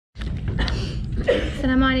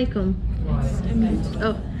Assalamu alaikum.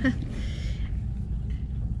 Oh.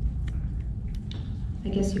 I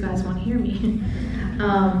guess you guys want to hear me.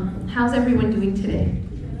 How's everyone doing today?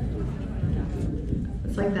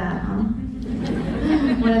 It's like that, huh?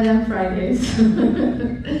 One of them Fridays.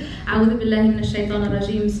 أعوذ بالله من الشيطان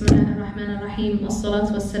الرجيم بسم الله الرحمن الرحيم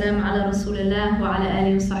والصلاة والسلام على رسول الله وعلى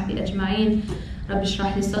آله وصحبه أجمعين رب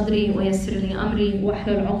اشرح لي صدري ويسر لي أمري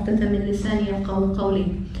واحلل عقدة من لساني يفقهوا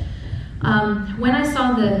قولي. When I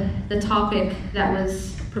saw the topic that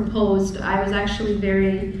was proposed, I was actually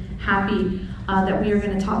very happy that we are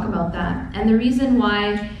going to talk about that. And the reason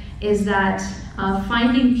why is that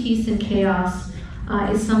finding peace in chaos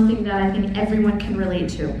is something that I think everyone can relate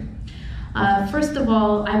to. First of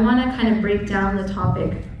all, I want to kind of break down the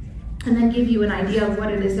topic and then give you an idea of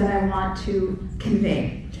what it is that I want to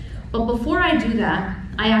convey. But before I do that,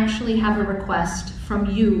 I actually have a request from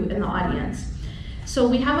you in the audience. So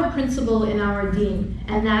we have a principle in our deen,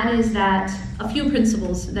 and that is that a few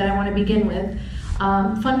principles that I want to begin with,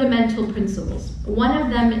 fundamental principles. One of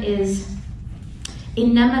them is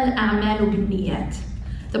إِنَّمَا الْأَعْمَالُ بِالنِّيَّاتِ.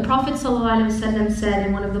 The Prophet ﷺ said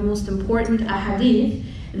in one of the most important ahadith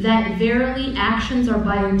that verily actions are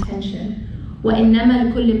by intention.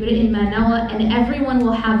 وَإِنَّمَا لِكُلِّ امْرِئٍ مَا نَوَى, and everyone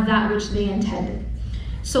will have that which they intended.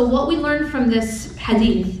 So what we learn from this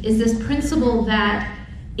hadith is this principle that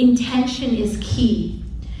intention is key.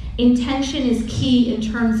 Intention is key in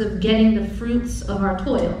terms of getting the fruits of our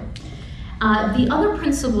toil. The other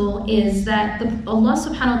principle is that Allah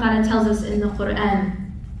subhanahu wa ta'ala tells us in the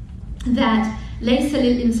Quran that لَيْسَ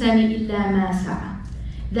لِلْإِنسَانِ إِلَّا مَا سَعَى,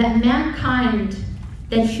 that mankind,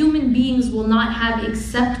 that human beings will not have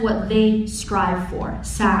except what they strive for,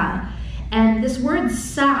 sa'a. And this word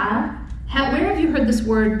sa'a, where have you heard this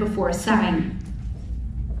word before, sa'i?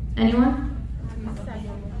 Anyone?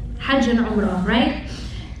 Hajj and Umrah, right?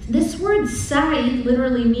 This word sa'i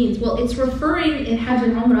literally means, well, it's referring in Hajj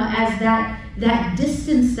and Umrah as that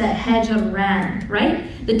distance that Hajar ran, right?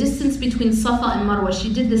 The distance between Safa and Marwa.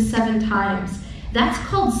 She did this 7 times. That's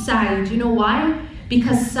called sa'i. Do you know why?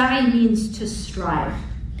 Because sa'i means to strive.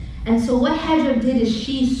 And so what Hajar did is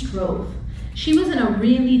she strove. She was in a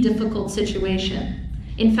really difficult situation.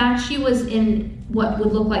 In fact, she was in what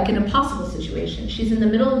would look like an impossible situation. She's in the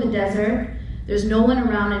middle of the desert. There's no one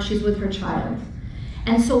around and she's with her child.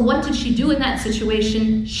 And so what did she do in that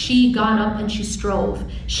situation? She got up and she strove.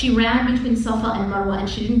 She ran between Safa and Marwa, and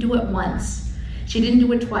she didn't do it once. She didn't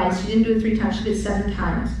do it twice. She didn't do it 3 times. She did 7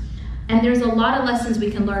 times. And there's a lot of lessons we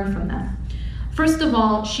can learn from that. First of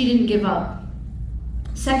all, she didn't give up.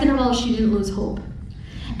 Second of all, she didn't lose hope.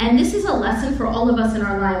 And this is a lesson for all of us in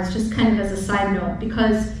our lives, just kind of as a side note,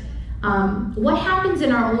 because what happens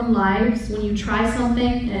in our own lives when you try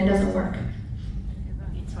something and it doesn't work?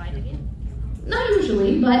 Not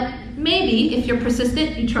usually, but maybe if you're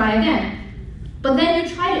persistent, you try again. But then you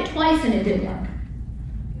tried it twice and it didn't work.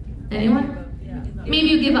 Anyone? Maybe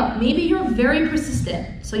you give up. Maybe you're very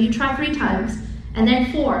persistent. So you try 3 times and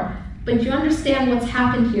then 4. But you understand what's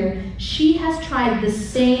happened here. She has tried the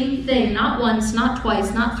same thing, not once, not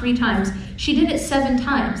twice, not 3 times. She did it 7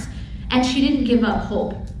 times. And she didn't give up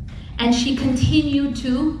hope. And she continued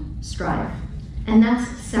to strive. And that's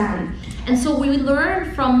sa'i. And so we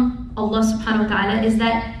learn from Allah subhanahu wa ta'ala is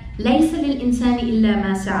that لَيْسَ لِلْإِنسَانِ إِلَّا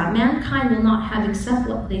مَا سَعَى. Mankind will not have except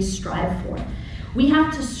what they strive for. We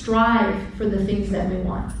have to strive for the things that we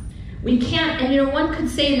want. We can't, and one could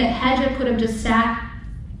say that Hajar could have just sat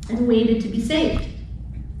and waited to be saved.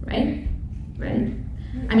 Right? Right?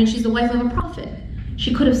 I mean, she's the wife of a prophet.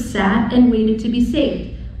 She could have sat and waited to be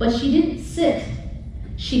saved. But she didn't sit.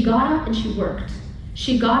 She got up and she worked.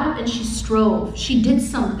 She got up and she strove. She did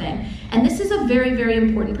something. And this is a very, very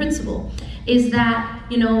important principle, is that,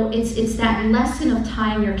 it's that lesson of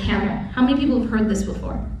tying your camel. How many people have heard this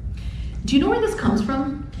before? Do you know where this comes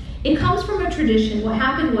from? It comes from a tradition. What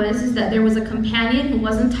happened is that there was a companion who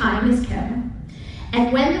wasn't tying his camel.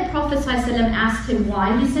 And when the Prophet ﷺ asked him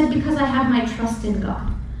why, he said, because I have my trust in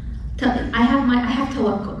God. I have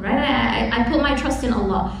tawakkul, right? I put my trust in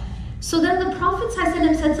Allah. So then the Prophet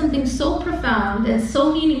ﷺ said something so profound and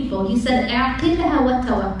so meaningful. He said, "A'qilha wa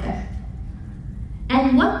tawakkal."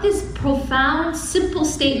 And what this profound, simple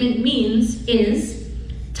statement means is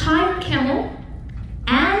tie your camel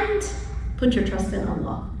and put your trust in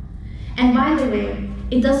Allah. And by the way,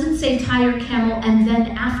 it doesn't say tie your camel and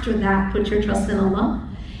then after that put your trust in Allah.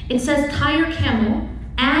 It says tie your camel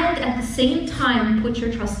and at the same time put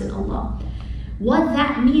your trust in Allah. What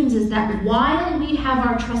that means is that while we have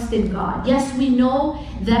our trust in God, yes, we know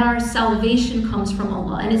that our salvation comes from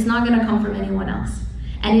Allah and it's not going to come from anyone else.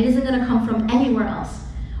 And it isn't going to come from anywhere else.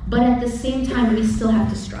 But at the same time, we still have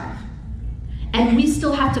to strive. and we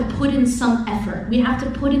still have to put in some effort. We have to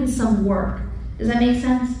put in some work. Does that make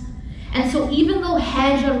sense? And so even though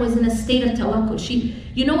Hajar was in a state of tawakkul,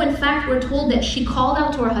 in fact, we're told that she called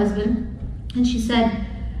out to her husband and she said,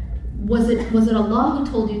 was it Allah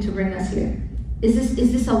who told you to bring us here? Is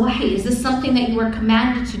this a wahi? Is this something that you were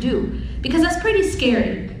commanded to do? Because that's pretty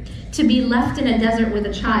scary, to be left in a desert with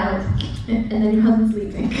a child and then your husband's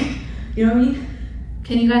leaving. You know what I mean?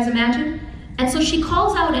 Can you guys imagine? And so she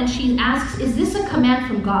calls out and she asks, is this a command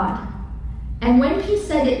from God? And when he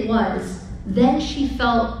said it was, then she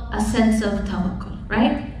felt a sense of tawakkul,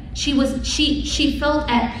 right? She felt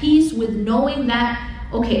at peace with knowing that,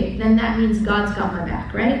 okay, then that means God's got my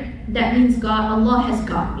back, right? That means Allah has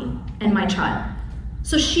got me and my child.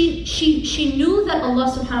 So she knew that Allah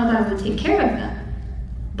subhanahu wa ta'ala would take care of them.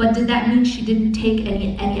 But did that mean she didn't take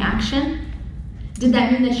any action? Did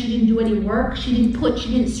that mean that she didn't do any work? She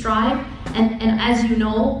didn't strive? And as you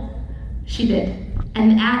know, she did.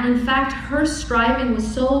 And in fact, her striving was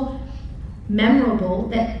so memorable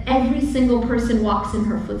that every single person walks in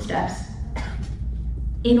her footsteps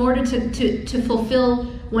in order to fulfill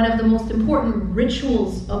one of the most important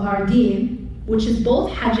rituals of our deen, which is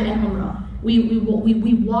both Hajj and Umrah.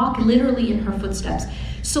 We walk literally in her footsteps.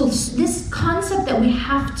 So this concept that we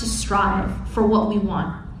have to strive for what we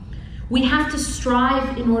want. We have to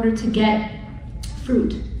strive in order to get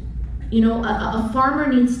fruit. A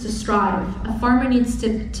farmer needs to strive. A farmer needs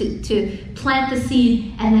to plant the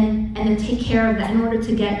seed and then take care of that in order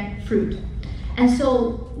to get fruit. And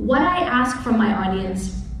so what I ask from my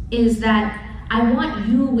audience is that I want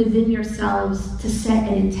you within yourselves to set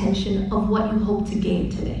an intention of what you hope to gain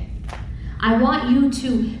today. I want you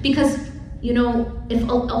to, because, if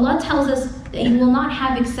Allah tells us that you will not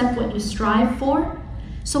have except what you strive for,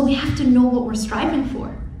 so we have to know what we're striving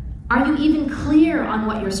for. Are you even clear on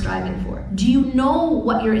what you're striving for? Do you know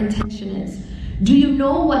what your intention is? Do you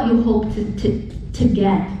know what you hope to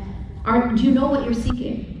get? Do you know what you're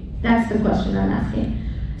seeking? That's the question I'm asking.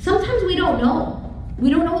 Sometimes we don't know. We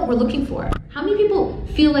don't know what we're looking for. How many people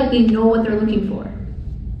feel like they know what they're looking for?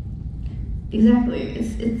 Exactly.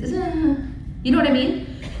 You know what I mean?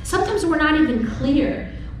 Sometimes we're not even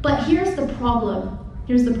clear. But here's the problem.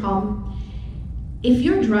 If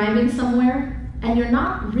you're driving somewhere and you're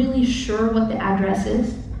not really sure what the address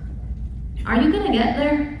is, are you gonna get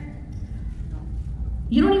there?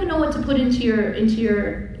 You don't even know what to put into your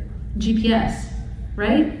GPS,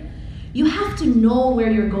 right? You have to know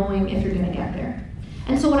where you're going if you're gonna get there.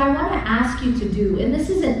 And so what I want to ask you to do, and this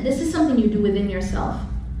is something you do within yourself,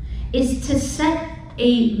 is to set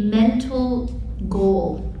a mental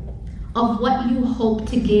goal of what you hope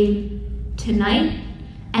to gain tonight,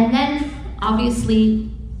 and then obviously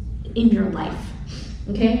in your life.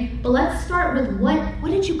 Okay? But let's start with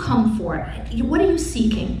what did you come for? What are you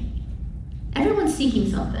seeking? Everyone's seeking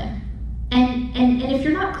something. And if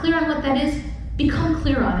you're not clear on what that is, become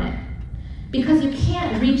clear on it. Because you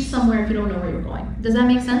can't reach somewhere if you don't know where you're going. Does that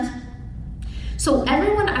make sense? So I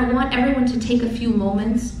want everyone to take a few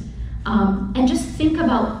moments and just think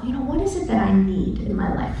about, what is it that I need in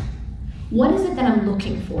my life? What is it that I'm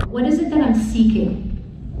looking for? What is it that I'm seeking?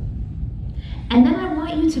 And then I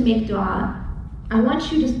want you to make dua. I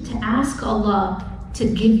want you to ask Allah to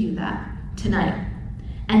give you that tonight,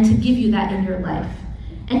 and to give you that in your life,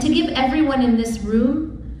 and to give everyone in this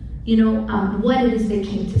room, what it is they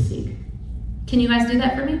came to seek. Can you guys do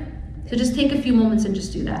that for me? So just take a few moments and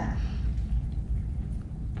just do that.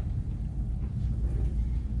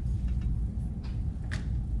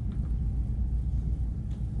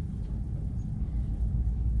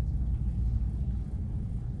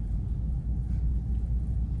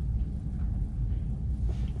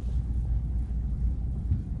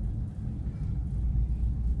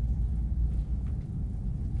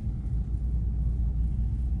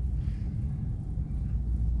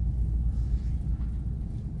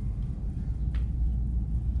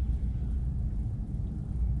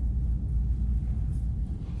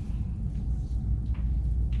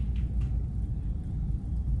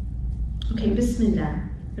 Okay, Bismillah.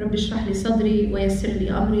 رب اشرح لي صدري ويسر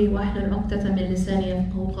لي أمري واحلل عقدة من لساني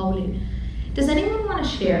يفقهوا قولي. Does anyone want to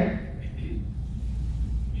share?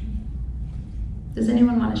 Does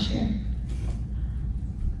anyone want to share?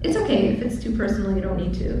 It's okay if it's too personal, you don't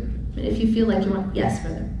need to. But if you feel like you want, yes,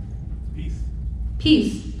 brother. Peace.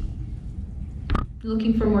 Peace. You're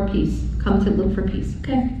looking for more peace. Come to look for peace.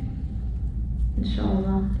 Okay.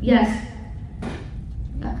 Inshallah. Yes.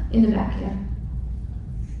 In the back, yeah.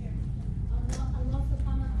 Allah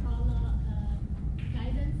subhanahu wa ta'ala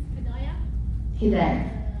guidance, hidayah. Hidayah.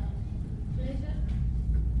 Pleasure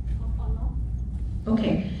of Allah.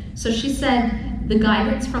 Okay. So she said the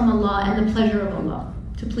guidance from Allah and the pleasure of Allah,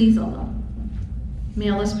 to please Allah. May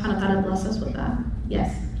Allah subhanahu wa ta'ala bless us with that.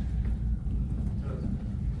 Yes? To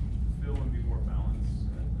feel and be more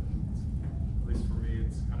balanced. At least for me,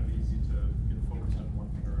 it's kind of easy to get focused on one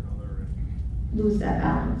thing or another. And Lose that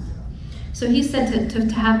balance. So he said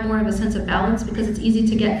to have more of a sense of balance, because it's easy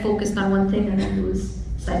to get focused on one thing and then lose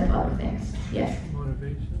sight of other things. Yes?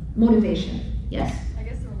 Motivation. Yes. I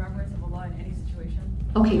guess the remembrance of Allah in any situation.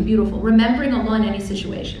 Okay, beautiful. Remembering Allah in any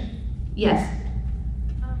situation. Yes.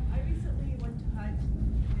 I recently went to Hajj,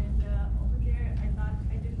 and over there I thought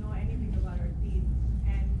I didn't know anything about our deen,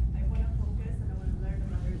 and I want to focus and I want to learn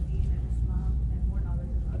about our deen and Islam and more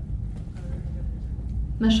knowledge about other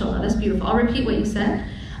religions. MashaAllah, that's beautiful. I'll repeat what you said.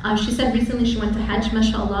 She said recently she went to Hajj,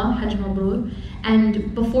 MashaAllah, Hajj Mabrur.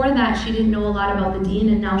 And before that, she didn't know a lot about the deen,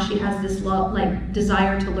 and now she has this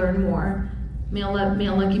desire to learn more. May Allah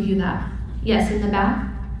give you that. Yes, in the back.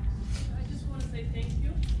 I just want to say thank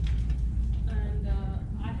you. And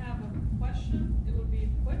I have a question. It will be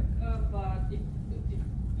quick, but if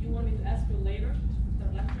you want me to ask you later, the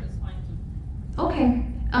lecture is fine too. Okay.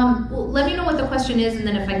 Well, let me know what the question is, and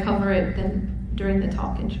then if I cover it, then during the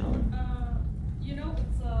talk, inshallah. You know,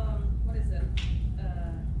 it's what is it?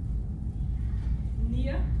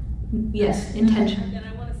 Nia. Yes, intention. And then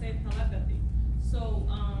I want to say telepathy. So,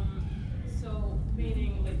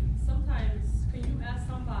 meaning like sometimes can you ask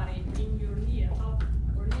somebody in your Nia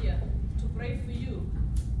to pray for you,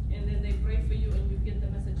 and then they pray for you, and you get the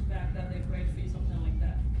message back that they prayed for you, something like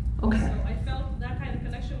that. Okay. So I felt that kind of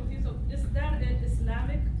connection with you. So is that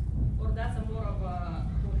Islamic, or that's a more of a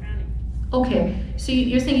Quranic? Okay. So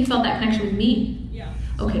you're saying you felt that connection with me? Yeah.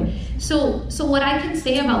 Okay. So what I can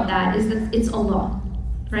say about that is that it's Allah.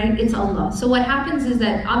 Right? It's Allah. So what happens is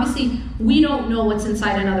that obviously we don't know what's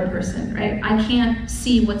inside another person, right? I can't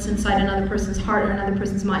see what's inside another person's heart or another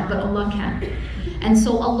person's mind, but Allah can. And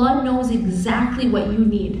so Allah knows exactly what you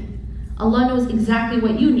need. Allah knows exactly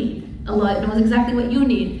what you need. Allah knows exactly what you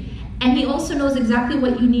need. And He also knows exactly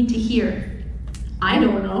what you need to hear. I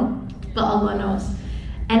don't know, but Allah knows.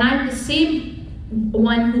 And I'm the same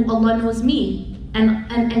one who Allah knows me.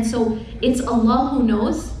 And so it's Allah who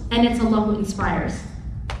knows, and it's Allah who inspires.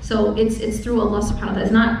 So it's through Allah subhanahu wa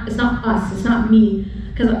ta'ala. It's not us, it's not me.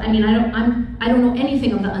 Because I mean I don't know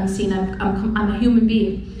anything of the unseen. I'm a human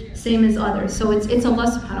being, same as others. So it's Allah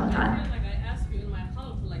subhanahu wa ta'ala. I feel like I asked you in my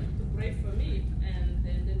house like to pray for me, and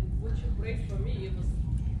then what you prayed for me,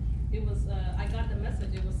 it was I got the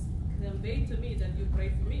message. It was conveyed to me that you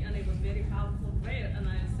prayed for me, and it was very powerful prayer. And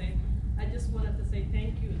I just wanted to say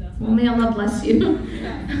thank you. That's Well, may Allah bless you.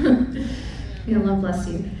 Yeah. May Allah bless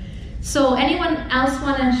you. So anyone else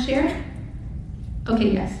want to share?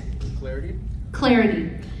 Okay, yes. Clarity? Clarity.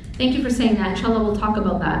 Thank you for saying that. Inshallah, we'll talk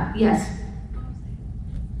about that. Yes.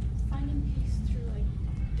 Finding peace through like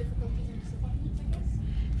difficulties and disappointments, I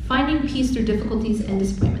guess. Finding peace through difficulties and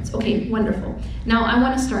disappointments. Okay, wonderful. Now I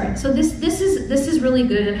want to start. So this is really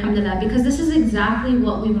good, alhamdulillah, because this is exactly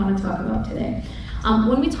what we want to talk about today.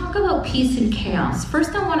 When we talk about peace and chaos,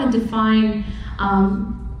 first I want to define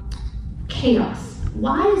chaos.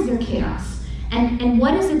 Why is there chaos? And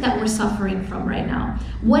what is it that we're suffering from right now?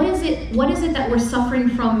 What is it that we're suffering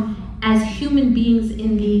from as human beings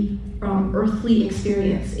in the earthly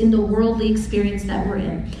experience, in the worldly experience that we're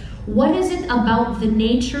in? What is it about the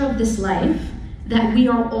nature of this life that we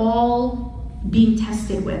are all being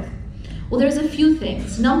tested with? Well, there's a few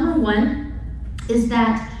things. Number one is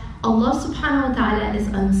that Allah subhanahu wa ta'ala is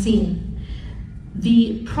unseen.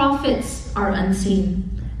 The prophets are unseen.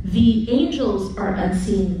 The angels are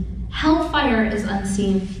unseen. Hellfire is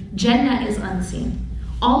unseen. Jannah is unseen.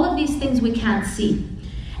 All of these things we can't see.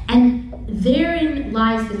 And therein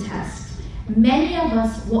lies the test. Many of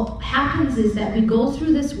us, what happens is that we go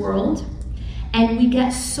through this world and we get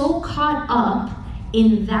so caught up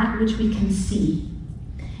in that which we can see,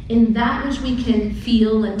 in that which we can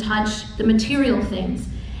feel and touch, the material things,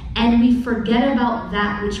 and we forget about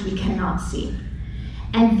that which we cannot see.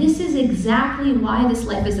 And this is exactly why this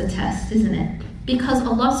life is a test, isn't it? Because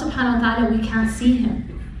Allah subhanahu wa ta'ala, we can't see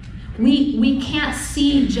Him. We can't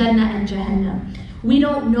see Jannah and Jahannam. We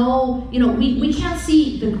don't know, we can't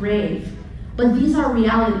see the grave. But these are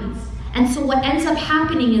realities. And so what ends up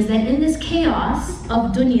happening is that in this chaos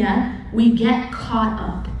of dunya, we get caught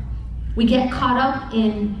up. We get caught up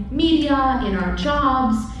in media, in our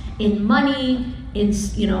jobs, in money, in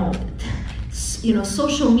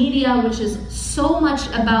social media, which is so much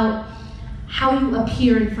about how you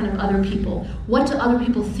appear in front of other people. What do other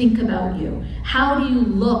people think about you? How do you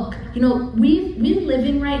look? We're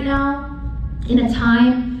living right now in a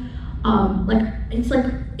time, it's like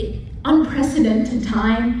unprecedented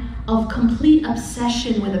time of complete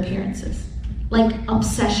obsession with appearances, like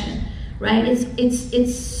obsession, right?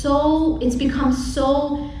 It's become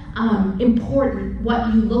so important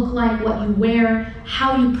what you look like, what you wear,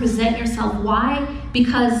 how you present yourself. Why?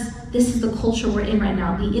 Because this is the culture we're in right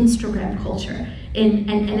now, the Instagram culture, and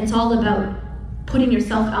it's all about putting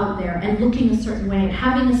yourself out there and looking a certain way and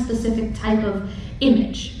having a specific type of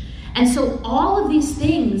image. And so all of these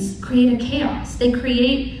things create a chaos. They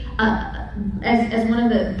create, as one of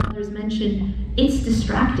the brothers mentioned, it's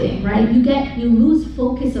distracting, right? You lose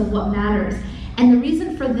focus of what matters. And the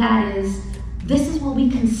reason for that is, this is what we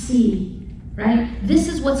can see, right? This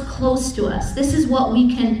is what's close to us. This is what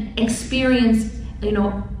we can experience,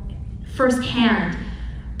 firsthand.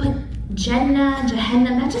 But Jannah,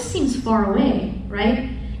 Jahannam, that just seems far away, right?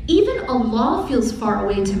 Even Allah feels far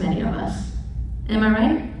away to many of us. Am I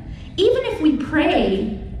right? Even if we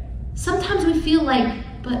pray, sometimes we feel like,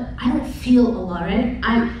 but I don't feel Allah, right?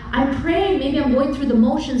 I pray, maybe I'm going through the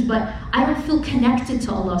motions, but I don't feel connected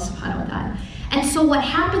to Allah subhanahu wa ta'ala. And so what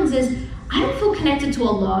happens is, I don't feel connected to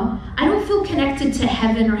Allah, I don't feel connected to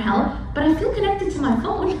heaven or hell, but I feel connected to my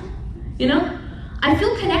phone, I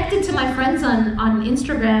feel connected to my friends on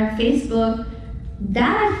Instagram, Facebook.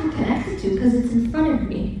 That I feel connected to because it's in front of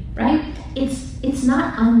me, right? It's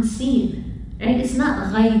not unseen, right? It's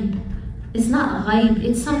not ghaib. It's not ghaib.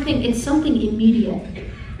 It's something immediate.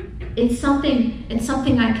 It's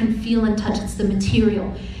something I can feel and touch. It's the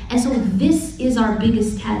material. And so this is our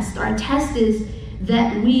biggest test. Our test is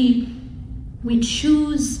that we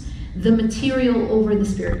choose the material over the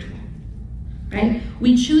spiritual, right?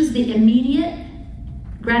 We choose the immediate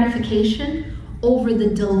gratification over the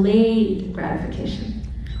delayed gratification,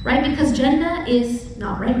 right? Because Jannah is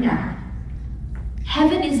not right now.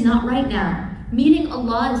 Heaven is not right now. Meeting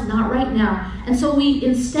Allah is not right now. And so we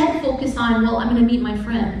instead focus on, well, I'm going to meet my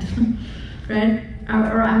friend, right?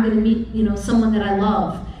 Or I'm going to meet, someone that I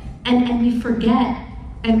love. And we forget,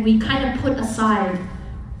 and we kind of put aside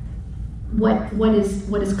what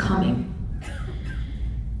is coming.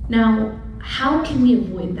 Now, how can we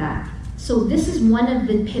avoid that? So this is one of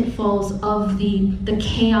the pitfalls of the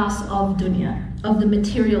chaos of dunya, of the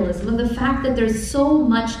materialism, of the fact that there's so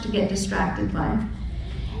much to get distracted by.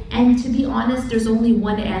 And to be honest, there's only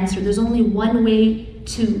one answer. There's only one way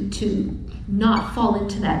to not fall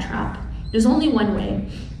into that trap. There's only one way,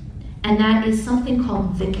 and that is something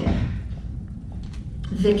called dhikr.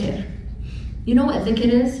 Dhikr. You know what dhikr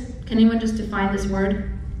is? Can anyone just define this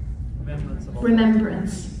word?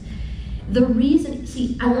 Remembrance. The reason,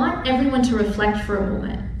 I want everyone to reflect for a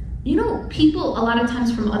moment. People a lot of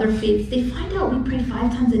times from other faiths, they find out we pray 5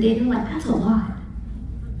 times a day, they're like, that's a lot.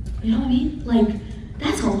 You know what I mean? Like,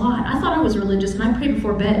 that's a lot. I thought I was religious and I pray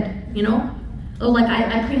before bed, Oh, like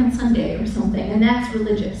I pray on Sunday or something, and that's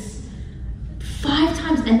religious. 5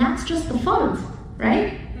 times, and that's just the fard,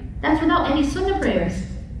 right? That's without any sunnah prayers.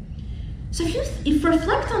 So if you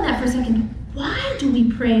reflect on that for a second, why do we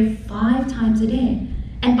pray 5 times a day?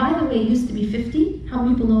 And by the way, it used to be 50. How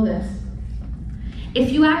many people know this?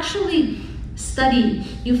 If you actually study,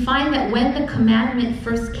 you find that when the commandment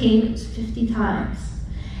first came, it was 50 times.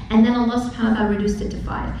 And then Allah subhanahu wa ta'ala reduced it to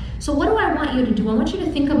 5. So what do I want you to do? I want you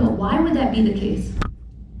to think about, why would that be the case?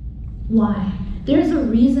 Why? There's a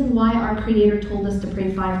reason why our Creator told us to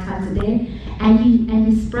pray 5 times a day, and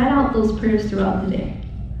he spread out those prayers throughout the day.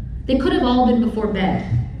 They could have all been before bed,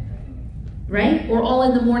 right? Or all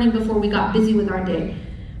in the morning before we got busy with our day.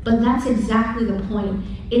 But that's exactly the point.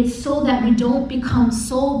 It's so that we don't become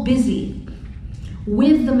so busy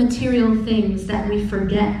with the material things that we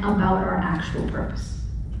forget about our actual purpose.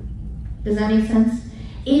 Does that make sense?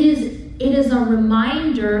 It is a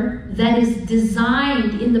reminder that is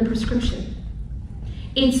designed in the prescription.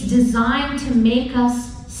 It's designed to make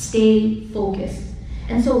us stay focused.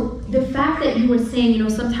 And so the fact that you were saying,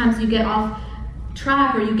 sometimes you get off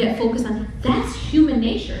track or you get focused on, that's human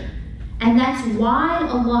nature. And that's why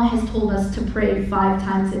Allah has told us to pray 5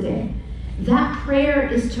 times a day. That prayer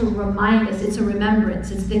is to remind us, it's a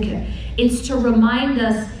remembrance, it's dhikr. It's to remind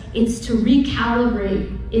us, it's to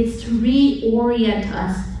recalibrate, it's to reorient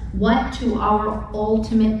us to our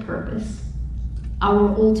ultimate purpose. Our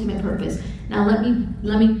ultimate purpose. Now let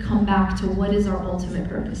me come back to what is our ultimate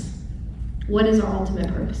purpose. What is our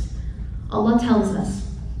ultimate purpose? Allah tells us,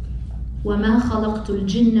 وَمَا خَلَقْتُ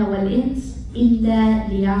الْجِنَّ وَالْإِنسِ إِلَّا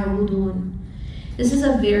لِيَعْبُدُونَ. This is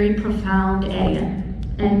a very profound ayah,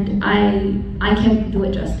 and I can't do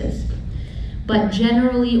it justice. But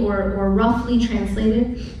generally or roughly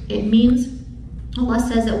translated, it means Allah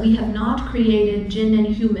says that we have not created jinn and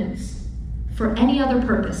humans for any other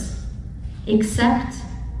purpose except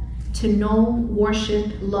to know,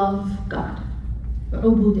 worship, love God.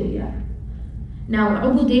 ubudiyya. Now,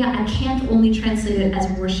 ubudiyya, I can't only translate it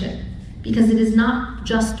as worship, because it is not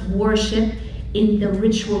just worship in the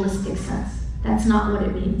ritualistic sense. That's not what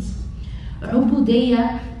it means.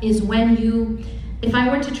 Ubudiyya is when you, if I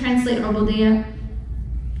were to translate ubudiyya,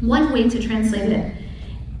 one way to translate it,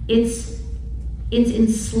 it's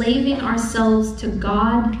enslaving ourselves to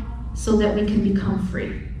God so that we can become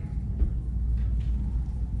free.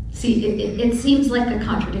 See, it seems like a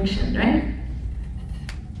contradiction, right?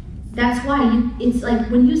 That's why it's like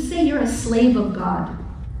when you say you're a slave of God,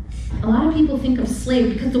 a lot of people think of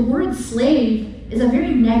slave because the word slave is a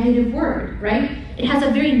very negative word, right? It has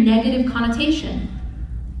a very negative connotation.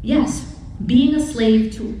 Yes, being a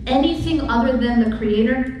slave to anything other than the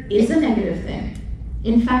Creator is a negative thing.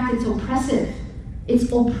 In fact, it's oppressive.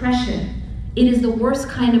 It's oppression. It is the worst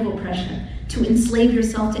kind of oppression, to enslave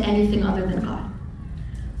yourself to anything other than God.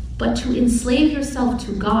 But to enslave yourself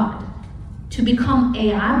to God, to become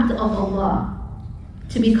a abd of Allah,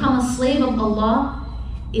 to become a slave of Allah,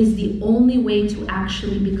 is the only way to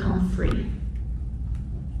actually become free.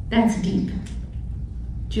 That's deep.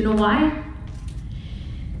 Do you know why?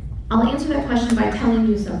 I'll answer that question by telling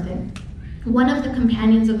you something. One of the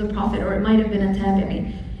companions of the Prophet, or it might have been a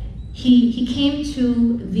tabi'i, he came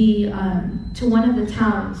to one of the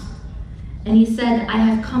towns, and he said, I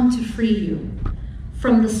have come to free you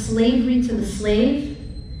from the slavery to the slave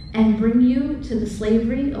and bring you to the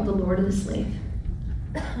slavery of the Lord of the slave.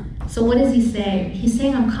 So what is he saying? He's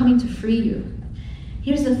saying, I'm coming to free you.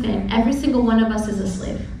 Here's the thing, every single one of us is a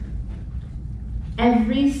slave.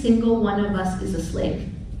 Every single one of us is a slave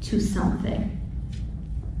to something.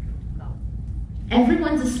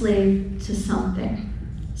 Everyone's a slave to something.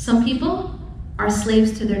 Some people are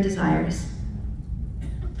slaves to their desires.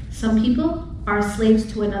 Some people are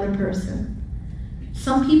slaves to another person.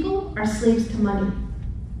 Some people are slaves to money.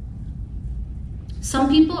 Some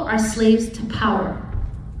people are slaves to power.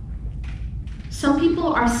 Some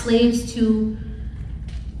people are slaves to,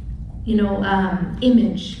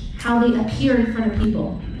 image, how they appear in front of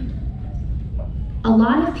people. A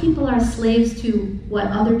lot of people are slaves to what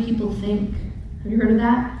other people think. Have you heard of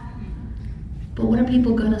that? But what are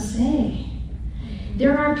people gonna say?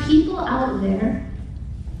 There are people out there,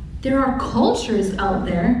 there are cultures out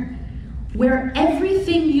there where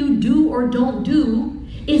everything you do or don't do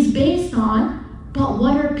is based on, but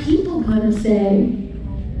what are people gonna say?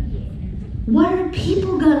 What are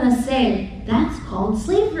people gonna say? That's called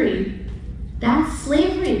slavery. That's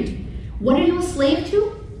slavery. What are you a slave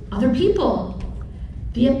to? Other people.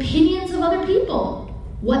 The opinions of other people.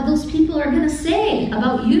 What those people are gonna say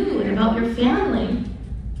about you and about your family.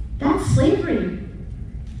 That's slavery.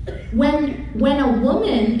 When a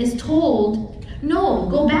woman is told, no,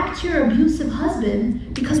 go back to your abusive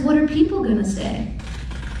husband because what are people gonna say?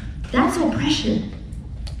 That's oppression.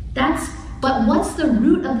 But what's the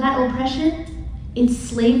root of that oppression? It's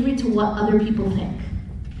slavery to what other people think.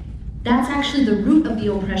 That's actually the root of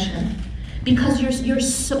the oppression. Because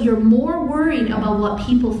you're more worried about what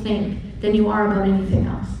people think than you are about anything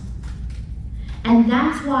else. And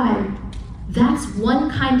that's why, that's one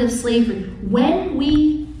kind of slavery. When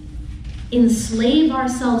we enslave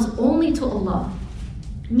ourselves only to Allah,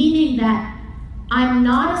 meaning that I'm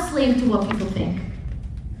not a slave to what people think.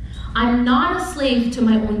 I'm not a slave to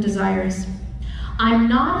my own desires. I'm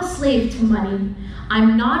not a slave to money.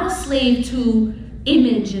 I'm not a slave to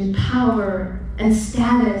image and power and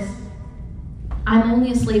status. I'm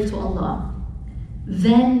only a slave to Allah.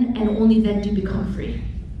 Then and only then do you become free.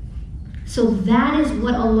 So that is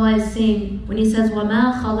what Allah is saying when He says,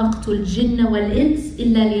 وَمَا خَلَقْتُ الْجِنَّ وَالْإِنسِ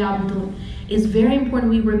إِلَّا لِيَعْبُدُونَ. It's very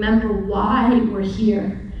important we remember why we're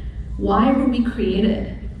here. Why were we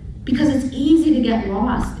created? Because it's easy to get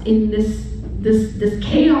lost in this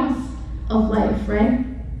chaos of life,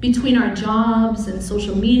 right? Between our jobs and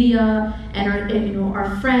social media and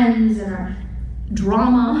our friends and our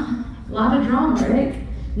drama. A lot of drama, right?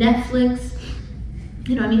 Netflix,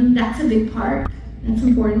 that's a big part. That's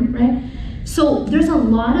important, right? So there's a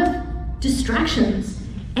lot of distractions,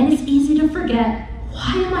 and it's easy to forget,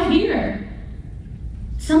 why am I here?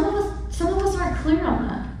 Some of us aren't clear on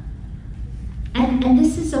that. And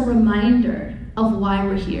this is a reminder of why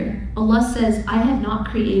we're here. Allah says, I have not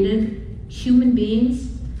created human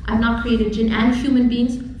beings, I've not created jinn and human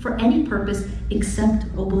beings for any purpose except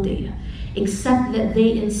ubudiyya. Except that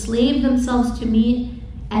they enslave themselves to me,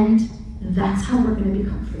 and that's how we're going to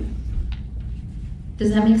become free.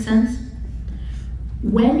 Does that make sense?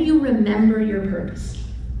 When you remember your purpose,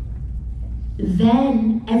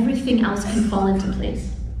 then everything else can fall into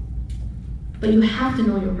place. But you have to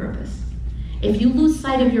know your purpose. If you lose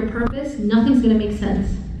sight of your purpose, nothing's going to make sense.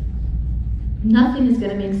 Nothing is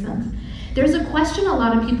going to make sense. There's a question a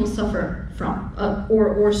lot of people suffer from,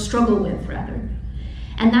 or struggle with, rather.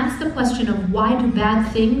 And that's the question of, why do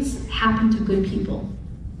bad things happen to good people?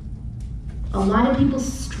 A lot of people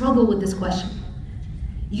struggle with this question.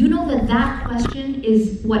 You know that that question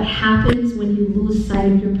is what happens when you lose sight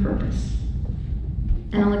of your purpose.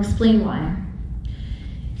 And I'll explain why.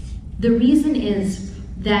 The reason is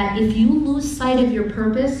that if you lose sight of your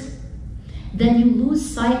purpose, then you lose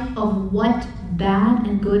sight of what bad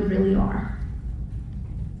and good really are.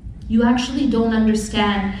 You actually don't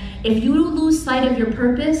understand. If you lose sight of your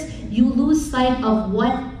purpose, you lose sight of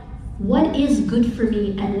what is good for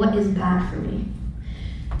me and what is bad for me.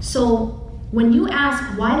 So when you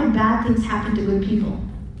ask, why do bad things happen to good people?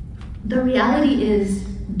 The reality is,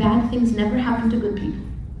 bad things never happen to good people.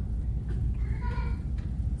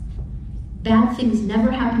 Bad things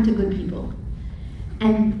never happen to good people.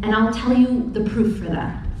 And I'll tell you the proof for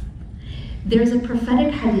that. There's a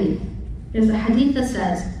prophetic hadith. There's a hadith that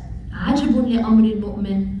says, عَجَبٌ لِأَمْرِ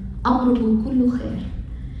الْمُؤْمِنِ أَمْرُهُ كُلُّ خَيْرٍ.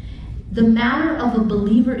 The matter of a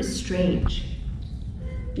believer is strange.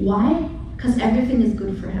 Why? Because everything is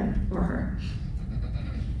good for him or her.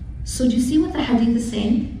 So do you see what the hadith is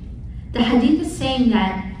saying? The hadith is saying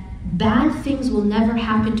that bad things will never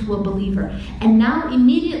happen to a believer. And now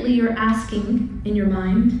immediately you're asking in your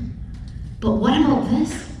mind, but what about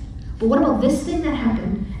this? But what about this thing that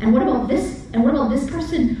happened? And what about this? And what about this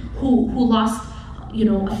person who lost,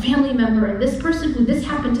 a family member, and this person who this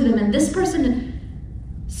happened to them, and this person?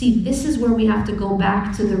 See, this is where we have to go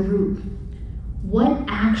back to the root. What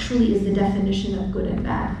actually is the definition of good and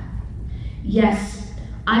bad? Yes,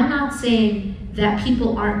 I'm not saying that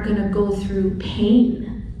people aren't going to go through pain.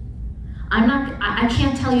 I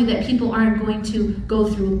can't tell you that people aren't going to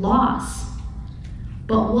go through loss.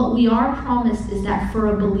 But what we are promised is that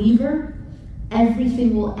for a believer,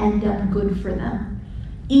 everything will end up good for them,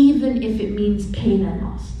 even if it means pain and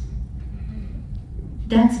loss.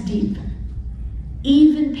 That's deep.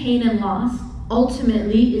 Even pain and loss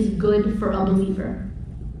ultimately is good for a believer.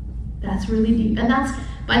 That's really deep. And that's,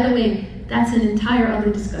 by the way, that's an entire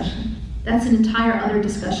other discussion. That's an entire other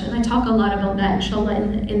discussion. I talk a lot about that, inshallah,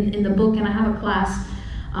 in the book, and I have a class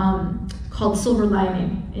called Silver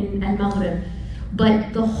Lining in Maghrib.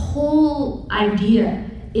 But the whole idea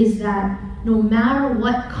is that no matter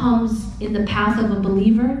what comes in the path of a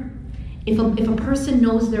believer, if a person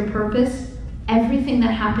knows their purpose, everything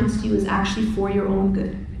that happens to you is actually for your own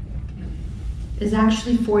good. Is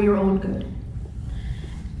actually for your own good.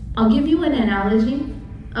 I'll give you an analogy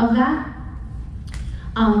of that.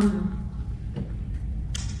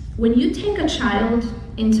 When you take a child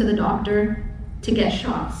into the doctor to get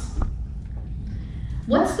shots,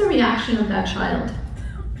 what's the reaction of that child?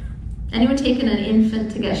 Anyone taken an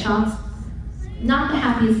infant to get shots? Not the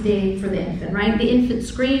happiest day for the infant, right? The infant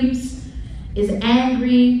screams, is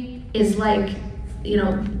angry, is like,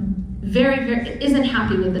 very, very, isn't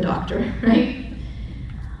happy with the doctor, right?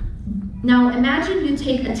 Now imagine you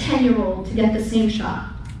take a 10-year-old to get the same shot.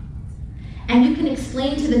 And you can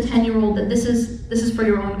explain to the 10-year-old that this is for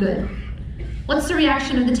your own good. What's the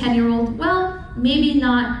reaction of the 10-year-old? Well, maybe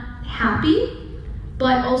not happy,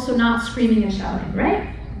 but also not screaming and shouting,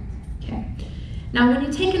 right? Okay. Now when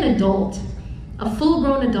you take an adult, a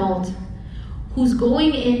full-grown adult, who's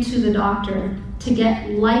going into the doctor to get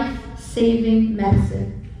life-saving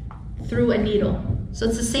medicine through a needle. So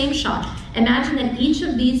it's the same shot. Imagine that each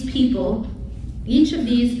of these people,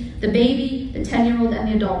 the baby, the 10-year-old, and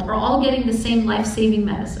the adult, are all getting the same life-saving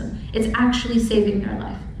medicine. It's actually saving their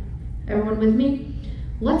life. Everyone with me?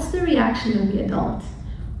 What's the reaction of the adult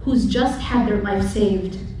who's just had their life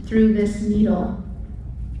saved through this needle?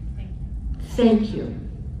 Thank you.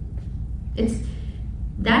 It's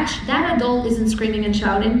that adult isn't screaming and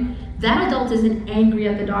shouting. That adult isn't angry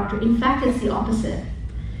at the doctor. In fact, it's the opposite.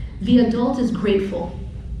 The adult is grateful.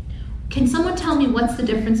 Can someone tell me what's the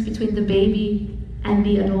difference between the baby and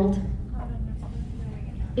the adult?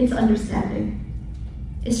 It's understanding.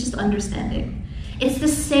 It's just understanding. It's the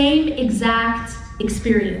same exact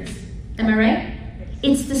experience. Am I right?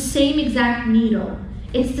 It's the same exact needle.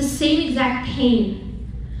 It's the same exact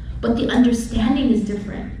pain. But the understanding is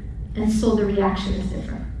different. And so the reaction is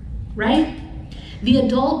different. Right? The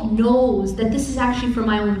adult knows that this is actually for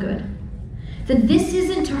my own good. That this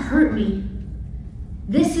isn't to hurt me.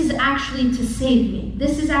 This is actually to save me.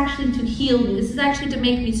 This is actually to heal me. This is actually to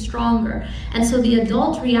make me stronger. And so the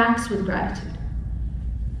adult reacts with gratitude.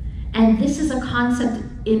 And this is a concept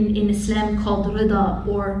in Islam called rida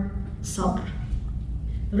or sabr.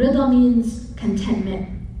 Rida means contentment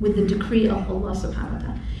with the decree of Allah subhanahu wa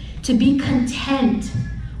ta'ala. To be content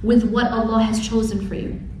with what Allah has chosen for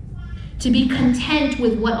you. to be content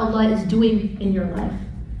with what Allah is doing in your life.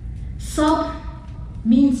 Sabr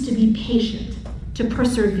means to be patient, to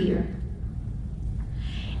persevere.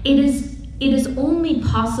 It is only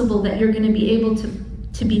possible that you're going to be able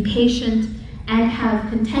to be patient and have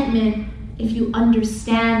contentment if you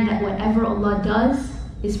understand that whatever Allah does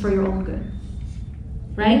is for your own good.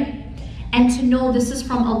 Right? And to know this is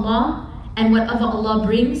from Allah, and whatever Allah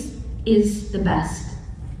brings is the best.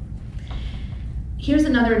 Here's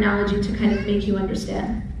another analogy to kind of make you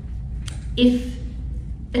understand.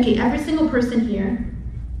 Every single person here,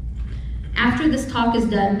 after this talk is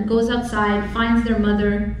done, goes outside, finds their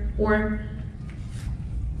mother or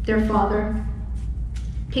their father,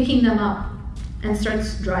 picking them up and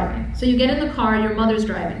starts driving. So you get in the car, your mother's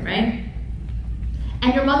driving, right?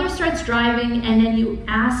 And your mother starts driving, and then you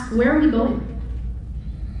ask, where are we going?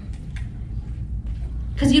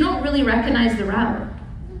 Because you don't really recognize the route,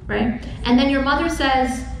 right? And then your mother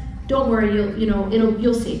says, don't worry,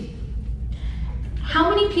 you'll see. How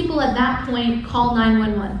many people at that point call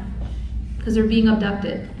 911? Because they're being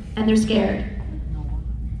abducted and they're scared.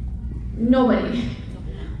 Nobody.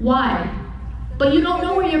 Why? But you don't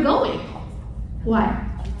know where you're going. Why?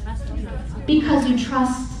 Because you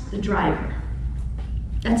trust the driver.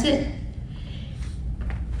 That's it.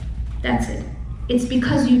 That's it. It's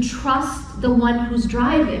because you trust the one who's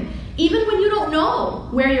driving. Even when you don't know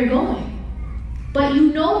where you're going. But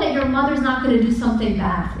you know that your mother's not going to do something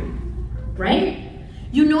bad for you. Right?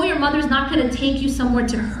 You know your mother's not going to take you somewhere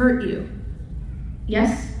to hurt you.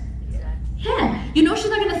 Yes? Yeah. You know she's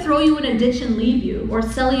not going to throw you in a ditch and leave you or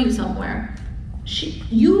sell you somewhere.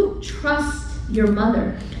 You trust your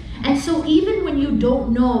mother. And so even when you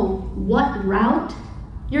don't know what route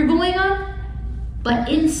you're going on, but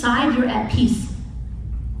inside you're at peace.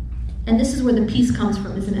 And this is where the peace comes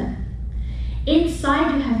from, isn't it?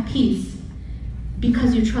 Inside you have peace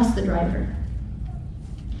because you trust the driver.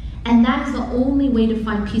 And that is the only way to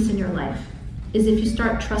find peace in your life, is if you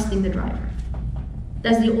start trusting the driver.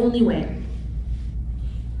 That's the only way.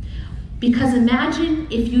 Because imagine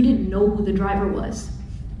if you didn't know who the driver was.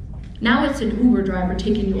 Now it's an Uber driver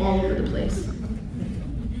taking you all over the place.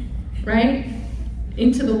 Right?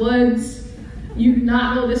 Into the woods. You do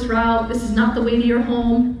not know this route. This is not the way to your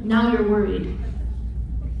home. Now you're worried.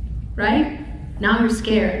 Right? Now you're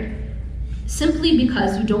scared. Simply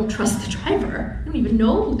because you don't trust the driver. You don't even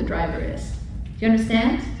know who the driver is. Do you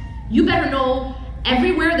understand? You better know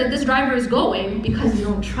everywhere that this driver is going because you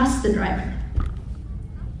don't trust the driver.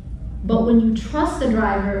 But when you trust the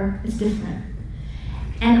driver, it's different.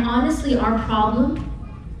 And honestly, our problem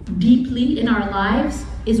deeply in our lives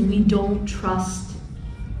is we don't trust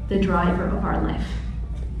the driver of our life.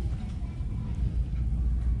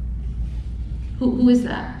 Who is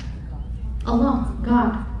that? Allah,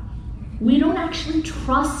 God. We don't actually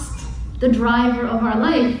trust the driver of our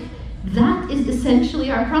life. That is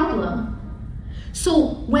essentially our problem.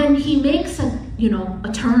 So when he makes a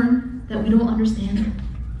turn that we don't understand,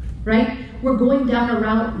 right? We're going down a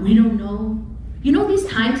route we don't know. You know these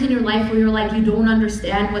times in your life where you're like, you don't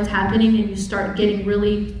understand what's happening and you start getting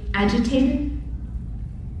really agitated?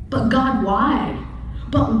 But God, why?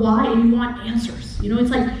 But why? And you want answers.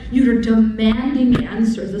 It's like you're demanding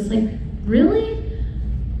answers. It's like, really?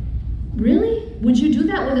 Really? Would you do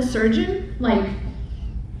that with a surgeon? Like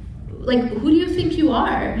who do you think you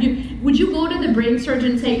are? Would you go to the brain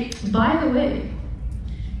surgeon and say, by the way,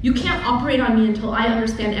 you can't operate on me until I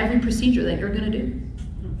understand every procedure that you're going to do?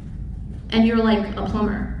 And you're like a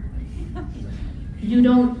plumber. You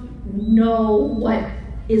don't know what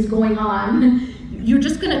is going on. You're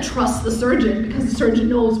just going to trust the surgeon because the surgeon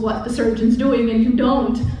knows what the surgeon's doing and you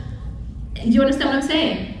don't. Do you understand what I'm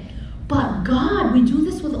saying? But God, we do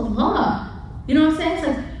this with Allah. You know what I'm saying? It's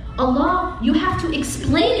like, Allah, you have to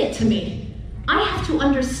explain it to me. I have to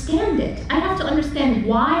understand it. I have to understand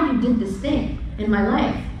why you did this thing in my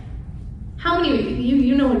life. How many of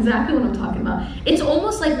you know exactly what I'm talking about? It's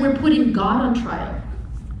almost like we're putting God on trial.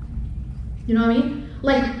 You know what I mean?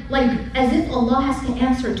 Like as if Allah has to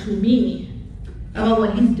answer to me about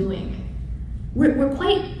what he's doing. We're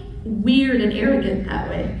quite weird and arrogant that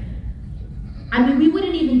way. I mean, we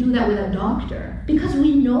wouldn't even do that with a doctor because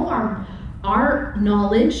we know our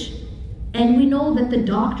knowledge, and we know that the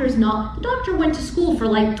doctor went to school for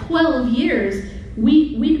like 12 years.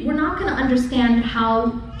 We're not going to understand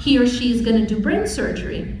how he or she is going to do brain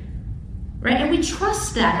surgery, right? And we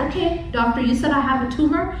trust that. Okay, doctor, you said I have a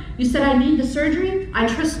tumor. You said I need the surgery. I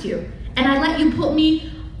trust you, and I let you put me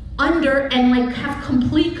under and like have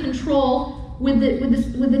complete control with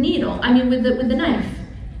the needle. I mean, with the knife.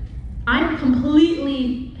 I'm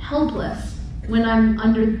completely helpless when I'm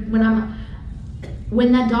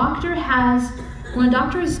When a doctor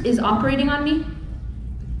is operating on me,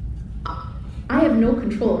 I have no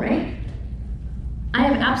control, right? I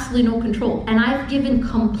have absolutely no control. And I've given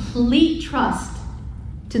complete trust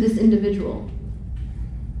to this individual,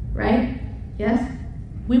 right? Yes?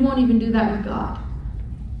 We won't even do that with God.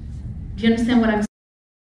 Do you understand what I'm saying?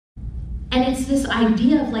 And it's this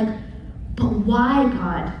idea of like, but why,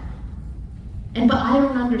 God? But I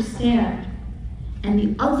don't understand. And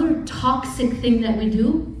the other toxic thing that we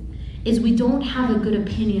do is we don't have a good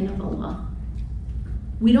opinion of Allah.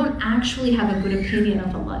 We don't actually have a good opinion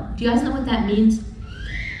of Allah. Do you guys know what that means?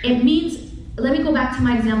 It means, let me go back to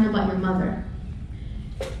my example about your mother.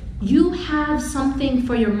 You have something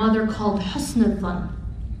for your mother called husn al-dhan.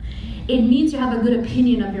 It means you have a good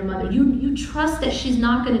opinion of your mother. You trust that she's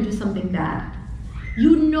not going to do something bad.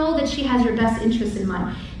 You know that she has your best interest in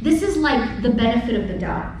mind. This is like the benefit of the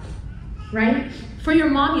doubt, right? For your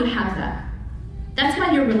mom, you have that. That's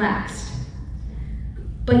why you're relaxed.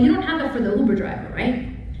 But you don't have it for the Uber driver, right?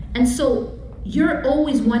 And so you're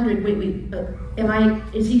always wondering,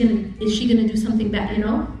 is she gonna do something bad, you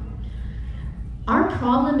know? Our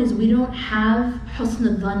problem is we don't have husn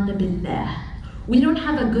al-dhanna billah. We don't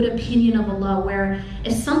have a good opinion of Allah, where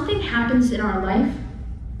if something happens in our life,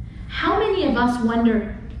 how many of us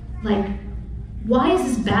wonder, like, why is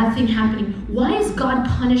this bad thing happening? Why is God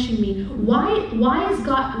punishing me? Why is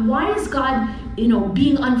God,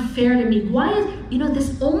 being unfair to me? Why is,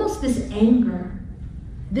 this anger,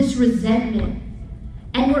 this resentment.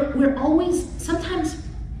 And we're always, sometimes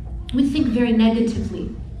we think very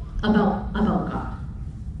negatively about God.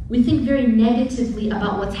 We think very negatively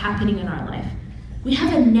about what's happening in our life. We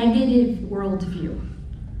have a negative worldview.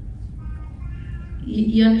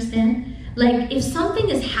 You understand? Like, if something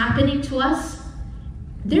is happening to us,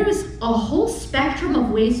 there is a whole spectrum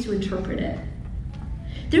of ways to interpret it.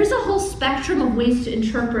 There's a whole spectrum of ways to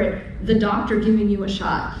interpret the doctor giving you a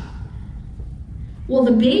shot. Well,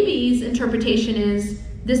 the baby's interpretation is,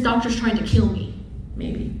 this doctor's trying to kill me,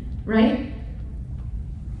 maybe, right?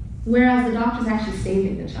 Whereas the doctor's actually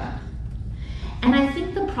saving the child. And I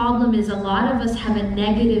think the problem is a lot of us have a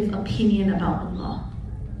negative opinion about Allah.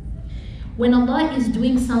 When Allah is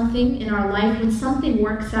doing something in our life, when something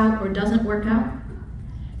works out or doesn't work out,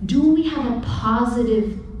 do we have a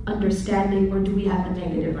positive understanding or do we have a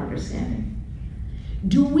negative understanding?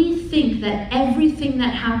 Do we think that everything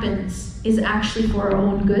that happens is actually for our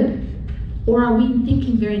own good? Or are we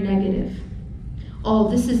thinking very negative? Oh,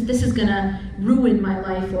 this is gonna ruin my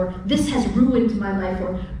life, or this has ruined my life,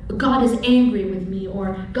 or God is angry with me,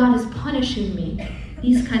 or God is punishing me.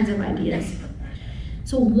 These kinds of ideas.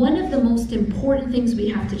 So one of the most important things we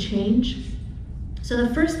have to change. So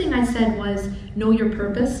the first thing I said was, know your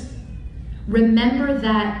purpose. Remember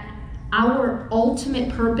that our ultimate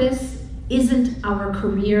purpose isn't our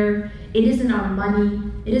career, it isn't our money,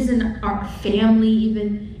 it isn't our family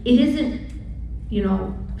even, it isn't,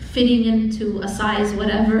 fitting into a size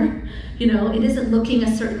whatever, it isn't looking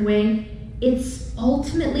a certain way. It's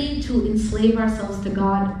ultimately to enslave ourselves to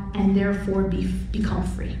God and therefore become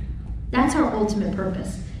free. That's our ultimate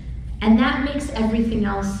purpose. And that makes everything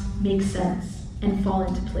else make sense and fall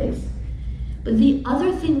into place. But the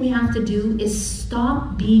other thing we have to do is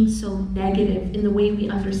stop being so negative in the way we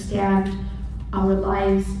understand our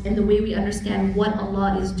lives and the way we understand what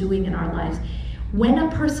Allah is doing in our lives. When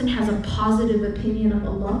a person has a positive opinion of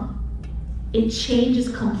Allah, it changes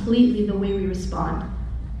completely the way we respond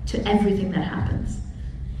to everything that happens.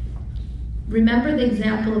 Remember the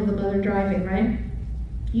example of the mother driving, right?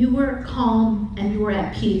 You were calm and you were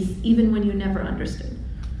at peace even when you never understood.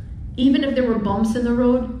 Even if there were bumps in the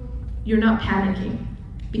road, you're not panicking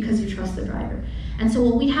because you trust the driver. And so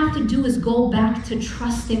what we have to do is go back to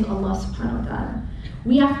trusting Allah subhanahu wa ta'ala.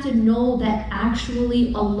 We have to know that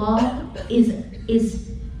actually Allah is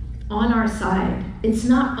on our side. It's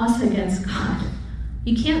not us against God.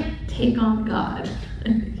 You can't take on God.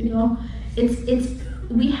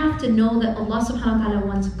 We have to know that Allah subhanahu wa ta'ala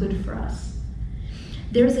wants good for us.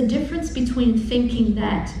 There's a difference between thinking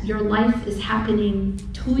that your life is happening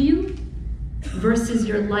to you versus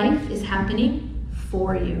your life is happening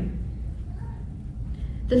for you.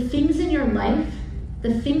 The things in your life,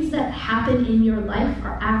 the things that happen in your life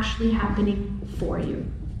are actually happening for you.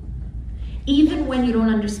 Even when you don't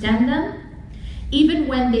understand them, even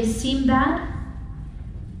when they seem bad,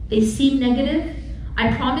 they seem negative,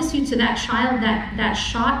 I promise you to that child that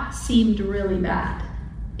shot seemed really bad.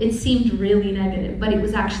 It seemed really negative, but it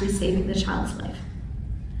was actually saving the child's life.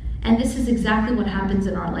 And this is exactly what happens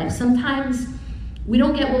in our life. Sometimes we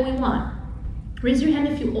don't get what we want. Raise your hand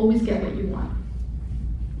if you always get what you want.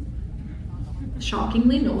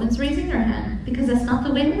 shockingly, no one's raising their hand because that's not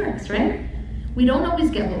the way it works, right? We don't always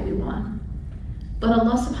get what we want. But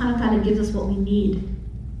Allah subhanahu wa ta'ala gives us what we need.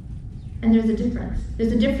 And there's a difference.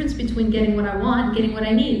 There's a difference between getting what I want and getting what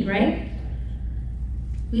I need, right?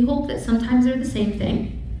 We hope that sometimes they're the same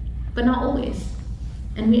thing, but not always.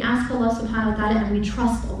 And we ask Allah subhanahu wa ta'ala and we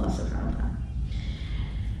trust Allah subhanahu wa ta'ala.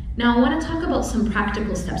 Now I want to talk about some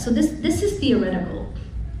practical steps. So this is theoretical.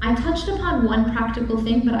 I touched upon one practical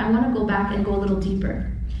thing, but I want to go back and go a little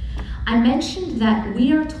deeper. I mentioned that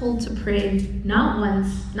we are told to pray not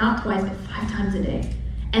once, not twice, but 5 times a day,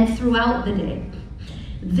 and throughout the day.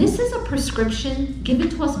 This is a prescription given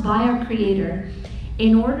to us by our Creator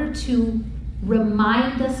in order to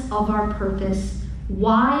remind us of our purpose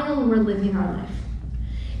while we're living our life.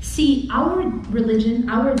 See, our religion,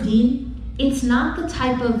 our deen, it's not the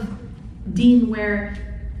type of deen where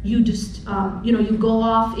you just, you go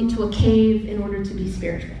off into a cave in order to be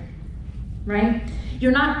spiritual, right?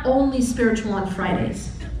 You're not only spiritual on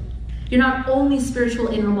Fridays. You're not only spiritual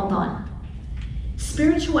in Ramadan.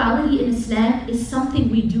 Spirituality in Islam is something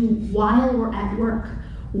we do while we're at work,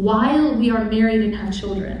 while we are married and have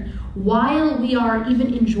children, while we are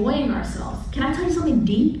even enjoying ourselves. Can I tell you something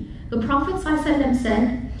deep? The Prophet ﷺ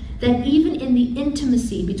said that even in the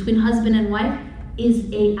intimacy between husband and wife is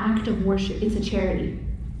an act of worship. It's a charity.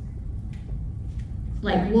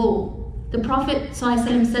 Like, whoa. The Prophet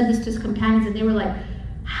ﷺ said this to his companions and they were like,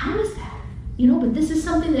 how is that? But this is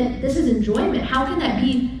something this is enjoyment. How can that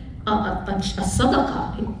be a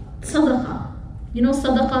sadaqah? Sadaqah.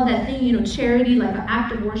 Sadaqah, that thing, charity, like an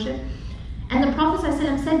act of worship. And the Prophet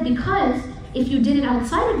ﷺ said, because if you did it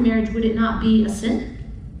outside of marriage, would it not be a sin?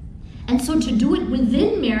 And so to do it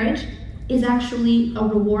within marriage is actually a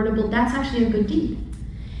rewardable, that's actually a good deed.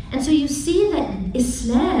 And so you see that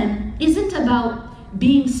Islam isn't about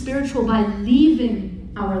being spiritual by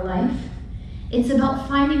leaving our life. It's about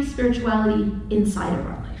finding spirituality inside of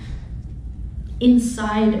our life.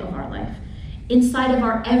 Inside of our life. Inside of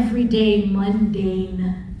our everyday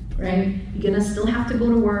mundane, right? You're gonna still have to go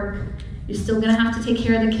to work. You're still gonna have to take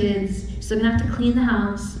care of the kids. You're still gonna have to clean the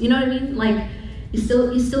house. You know what I mean? Like, you're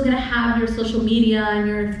still gonna have your social media and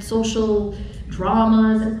your social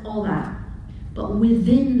dramas and all that. But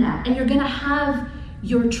within that, and you're gonna have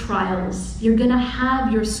your trials. You're gonna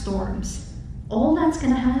have your storms. All that's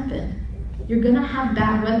gonna happen. You're gonna have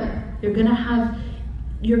bad weather. You're gonna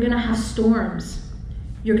have storms.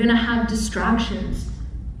 You're gonna have distractions.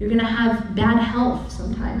 You're gonna have bad health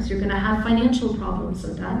sometimes. You're gonna have financial problems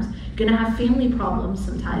sometimes. You're gonna have family problems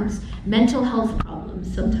sometimes. Mental health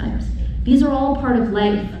problems sometimes. These are all part of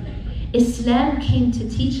life. Islam came to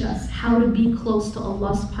teach us how to be close to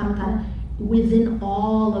Allah subhanahu wa ta'ala within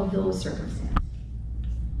all of those circumstances.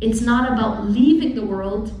 It's not about leaving the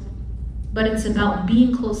world, but it's about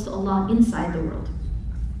being close to Allah inside the world.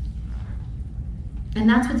 And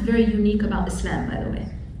that's what's very unique about Islam, by the way.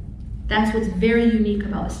 That's what's very unique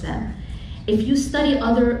about Islam. If you study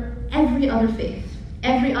every other faith,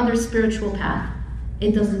 every other spiritual path,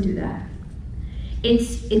 it doesn't do that.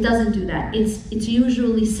 It doesn't do that. It's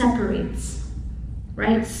usually separates,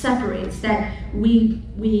 right? Separates that we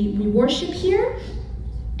worship here,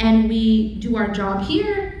 and we do our job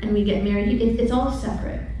here, and we get married here. It's all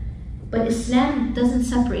separate. But Islam doesn't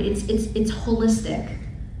separate. It's holistic.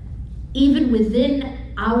 Even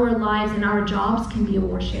within our lives and our jobs can be a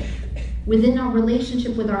worship. Within our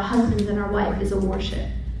relationship with our husbands and our wife is a worship.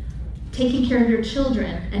 Taking care of your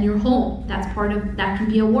children and your home, that can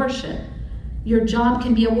be a worship. Your job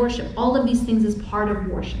can be a worship. All of these things is part of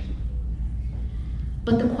worship.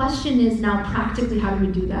 But the question is now practically, how do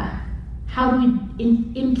we do that? How do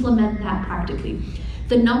we implement that practically?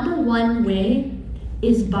 The number one way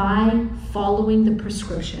is by following the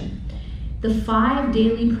prescription. The 5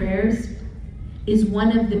 daily prayers is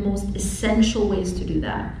one of the most essential ways to do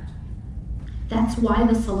that. That's why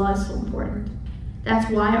the salah is so important. That's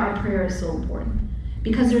why our prayer is so important.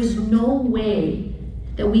 Because there's no way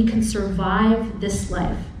that we can survive this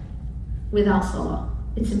life without salah.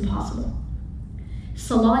 It's impossible.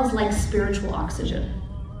 Salah is like spiritual oxygen.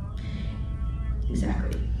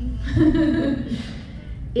 Exactly.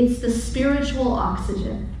 It's the spiritual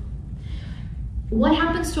oxygen. What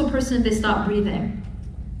happens to a person if they stop breathing?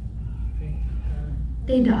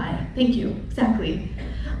 They die. Thank you. Exactly.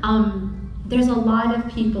 There's a lot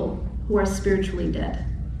of people who are spiritually dead.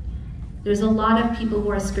 There's a lot of people who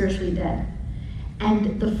are spiritually dead.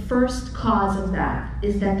 And the first cause of that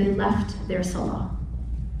is that they left their salah.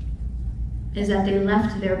 Is that they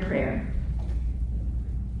left their prayer.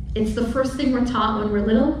 It's the first thing we're taught when we're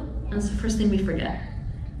little, and it's the first thing we forget.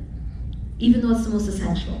 Even though it's the most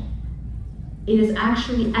essential. It is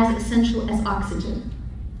actually as essential as oxygen.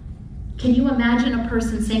 Can you imagine a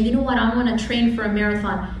person saying, you know what, I want to train for a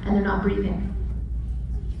marathon, and they're not breathing?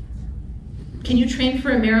 Can you train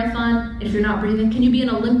for a marathon if you're not breathing? Can you be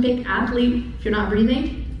an Olympic athlete if you're not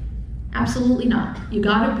breathing? Absolutely not. You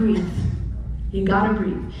gotta breathe. You gotta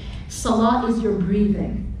breathe. Salah is your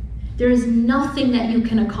breathing. There is nothing that you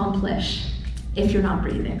can accomplish if you're not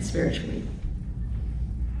breathing spiritually.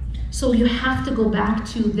 So you have to go back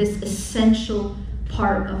to this essential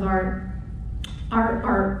part of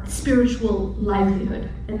our spiritual livelihood,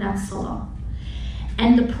 and that's salah.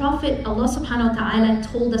 And the Prophet, Allah subhanahu wa ta'ala,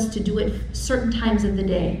 told us to do it certain times of the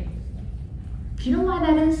day. Do you know why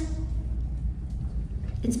that is?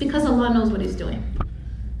 It's because Allah knows what He's doing.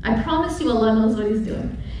 I promise you Allah knows what He's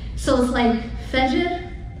doing. So it's like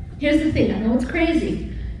Fajr. Here's the thing, I know it's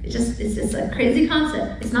crazy. It's a crazy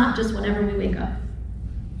concept. It's not just whenever we wake up.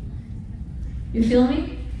 You feel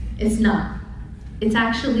me? It's not. It's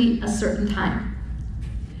actually a certain time.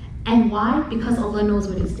 And why? Because Allah knows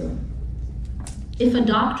what He's doing. If a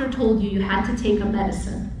doctor told you had to take a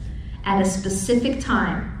medicine at a specific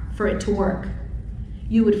time for it to work,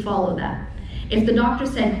 you would follow that. If the doctor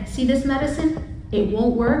said, see this medicine, it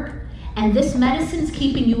won't work, and this medicine's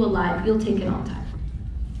keeping you alive, you'll take it on time.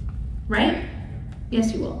 Right?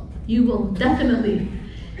 Yes, you will. You will definitely.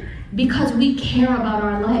 Because we care about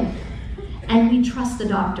our life. And we trust the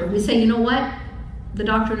doctor. We say, you know what? The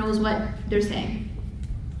doctor knows what they're saying.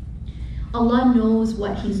 Allah knows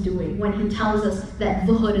what He's doing when He tells us that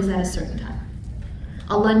Dhuhr is at a certain time.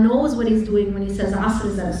 Allah knows what He's doing when He says Asr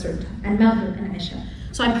is at a certain time, and Maghrib and Isha.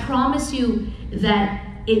 So I promise you that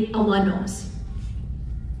Allah knows.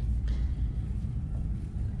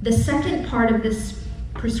 The second part of this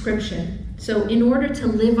prescription, so in order to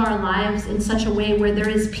live our lives in such a way where there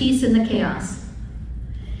is peace in the chaos,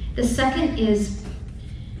 the second is,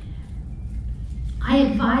 I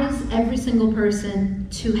advise every single person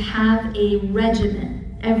to have a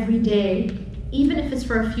regimen every day, even if it's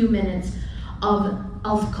for a few minutes, of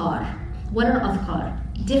adhkar. What are adhkar?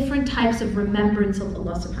 Different types of remembrance of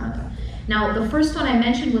Allah subhanahu wa ta'ala. Now, the first one I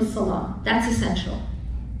mentioned was salah. That's essential.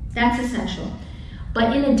 That's essential.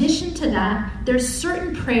 But in addition to that, there's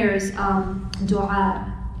certain prayers,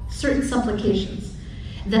 dua, certain supplications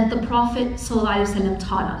that the Prophet ﷺ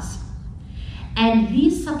taught us. And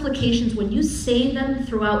these supplications, when you say them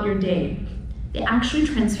throughout your day, they actually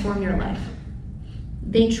transform your life.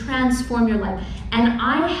 They transform your life. And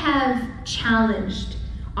I have challenged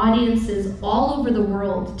audiences all over the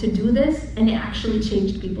world to do this, and it actually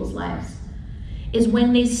changed people's lives. Is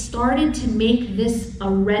when they started to make this a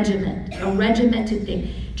regimented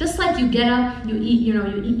thing. Just like you get up, you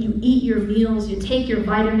eat your meals, you take your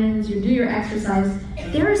vitamins, you do your exercise.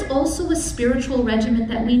 There is also a spiritual regimen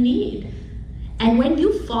that we need. And when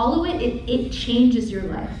you follow it, it changes your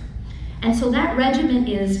life. And so that regimen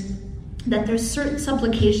is that there's certain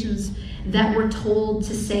supplications that we're told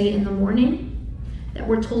to say in the morning, that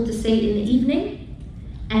we're told to say in the evening,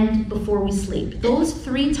 and before we sleep. Those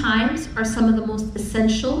 3 times are some of the most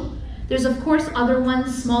essential. There's of course other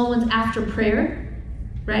ones, small ones after prayer,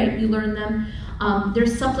 right? You learn them.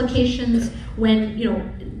 There's supplications when,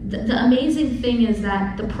 the amazing thing is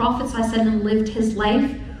that the Prophet ﷺ lived his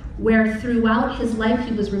life where throughout his life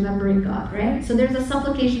he was remembering God, right? So there's a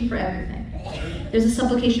supplication for everything. There's a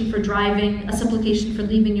supplication for driving, a supplication for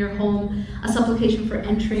leaving your home, a supplication for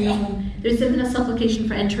entering the home. There's even a supplication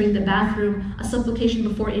for entering the bathroom, a supplication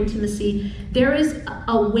before intimacy. There is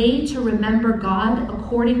a way to remember God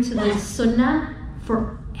according to the sunnah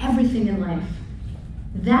for everything in life.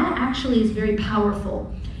 That actually is very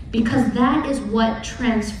powerful because that is what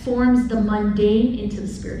transforms the mundane into the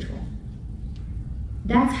spiritual.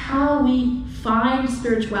 That's how we find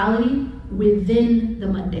spirituality within the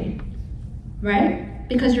mundane. Right?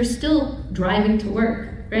 Because you're still driving to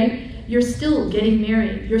work, right? You're still getting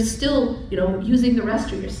married. You're still, using the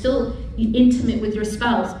restroom. You're still intimate with your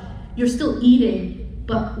spouse. You're still eating.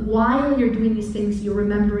 But while you're doing these things, you're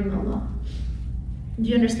remembering Allah. Do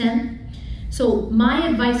you understand? So my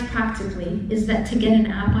advice practically is that to get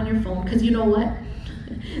an app on your phone, because you know what?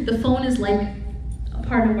 The phone is like a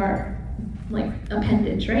part of our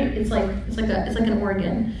appendage, right? It's like an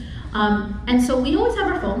organ. And so we always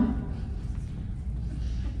have our phone.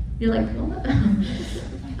 You're like, what?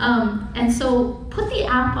 And so put the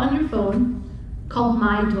app on your phone called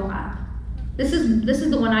My Dua. This is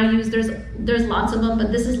the one I use. There's lots of them,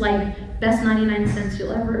 but this is like best 99 cents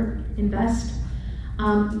you'll ever invest.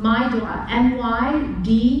 My Dua,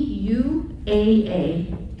 MYDUAA.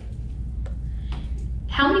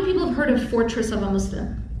 How many people have heard of Fortress of a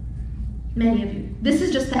Muslim? Many of you. This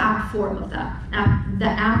is just the app form of that. The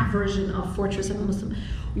app version of Fortress of a Muslim.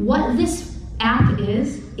 What this app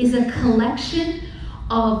is a collection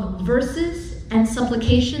of verses and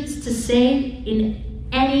supplications to say in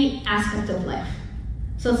any aspect of life.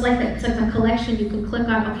 So it's like a collection you can click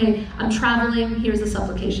on. Okay, I'm traveling, here's a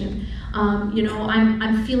supplication.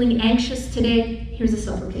 I'm feeling anxious today, here's a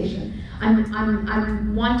supplication.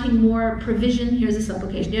 I'm wanting more provision, here's a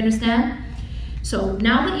supplication. You understand? So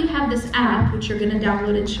now that you have this app, which you're going to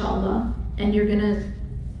download inshallah, and you're going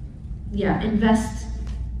to invest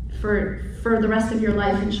for the rest of your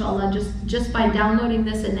life inshallah, just by downloading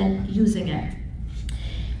this and then using it.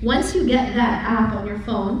 Once you get that app on your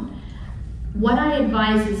phone, what I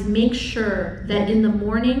advise is make sure that in the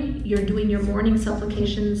morning you're doing your morning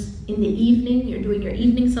supplications, in the evening you're doing your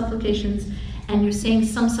evening supplications, and you're saying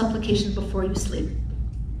some supplications before you sleep.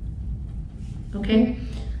 Okay?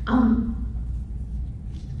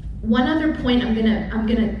 One other point I'm gonna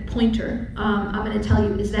tell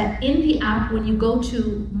you is that in the app, when you go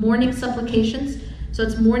to morning supplications, so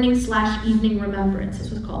it's morning/evening remembrance,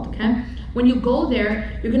 that's what's called, okay? When you go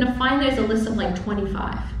there, you're gonna find there's a list of like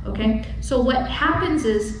 25, okay? So what happens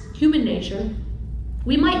is, human nature,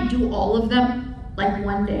 we might do all of them like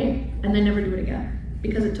one day and then never do it again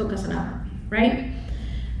because it took us an hour, right?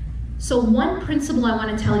 So one principle I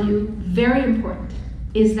wanna tell you, very important,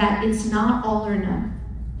 is that it's not all or none.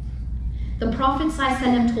 The Prophet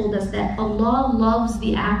ﷺ told us that Allah loves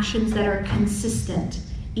the actions that are consistent,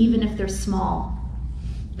 even if they're small.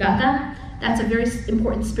 Got that? That's a very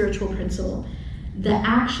important spiritual principle. The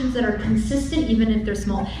actions that are consistent, even if they're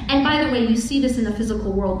small. And by the way, you see this in the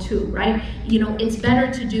physical world too, right? You know, it's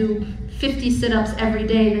better to do 50 sit-ups every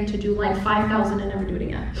day than to do like 5,000 and never do it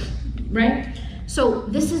again, right? So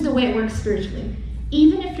this is the way it works spiritually.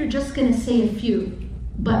 Even if you're just gonna say a few,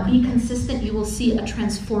 but be consistent, you will see a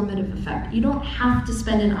transformative effect. You don't have to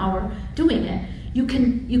spend an hour doing it. You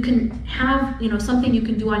can have, something you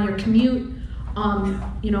can do on your commute.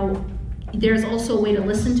 There's also a way to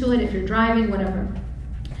listen to it if you're driving, whatever.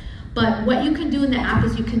 But what you can do in the app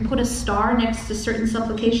is you can put a star next to certain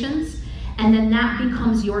supplications, and then that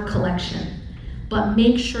becomes your collection. But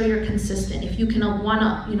make sure you're consistent. If you can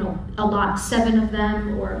allot 7 of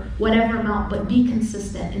them or whatever amount, but be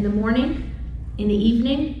consistent in the morning, in the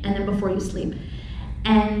evening, and then before you sleep.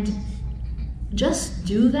 And just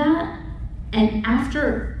do that, and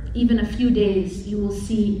after even a few days, you will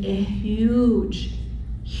see a huge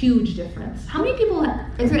difference. How many people,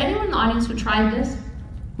 is there anyone in the audience who tried this?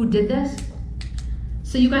 Who did this?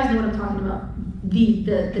 So you guys know what I'm talking about. The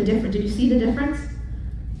difference. Did you see the difference?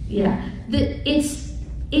 Yeah.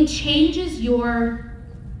 It changes your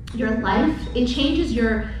life. It changes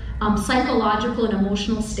your psychological and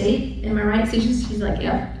emotional state. Am I right? So she's like,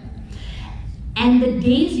 yeah. And the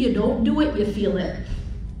days you don't do it, you feel it.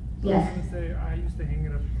 Yes. I was going to say, I used to hang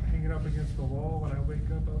it up against the wall. When I wake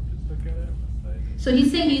up, I'll just look at it. So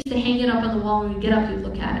he's saying you used to hang it up on the wall, when you get up, you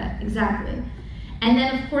look at it. Exactly. And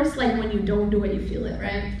then of course, like when you don't do it, you feel it,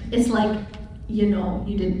 right? It's like, you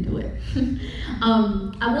didn't do it.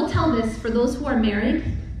 I will tell this, for those who are married,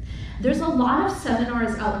 there's a lot of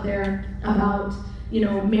seminars out there about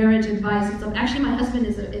marriage advice and stuff. Actually, my husband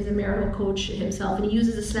is a marital coach himself, and he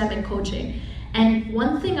uses Islamic coaching. And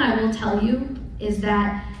one thing I will tell you is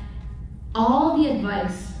that all the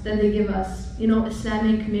advice that they give us,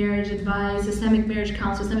 Islamic marriage advice, Islamic marriage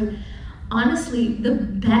counsel, honestly, the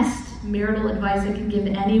best marital advice I can give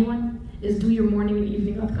anyone is do your morning and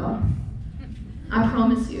evening adhkar. I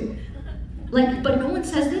promise you. But no one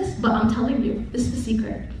says this, but I'm telling you, this is the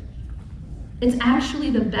secret. It's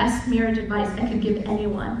actually the best marriage advice I could give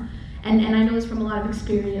anyone. And I know this from a lot of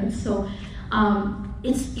experience. So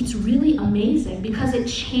it's really amazing because it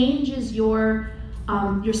changes your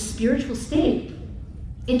spiritual state.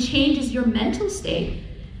 It changes your mental state.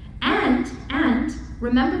 And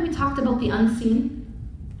remember we talked about the unseen?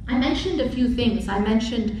 I mentioned a few things. I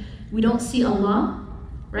mentioned we don't see Allah,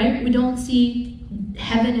 right? We don't see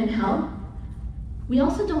heaven and hell. We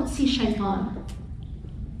also don't see shaitan.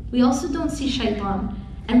 We also don't see shaitan.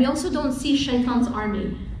 And we also don't see shaitan's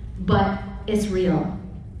army. But it's real.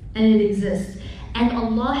 And it exists. And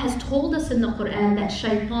Allah has told us in the Quran that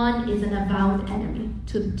shaitan is an avowed enemy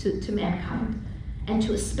to mankind. And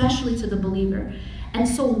especially to the believer. And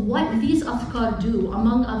so what these adhkar do,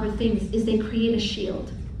 among other things, is they create a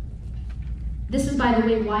shield. This is, by the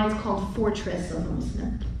way, why it's called Fortress of a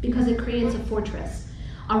Muslim. Because it creates a fortress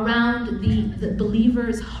around the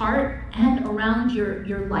believer's heart and around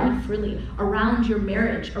your life, really, around your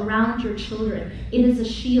marriage, around your children. It is a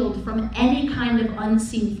shield from any kind of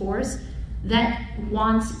unseen force that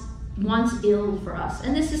wants wants ill for us.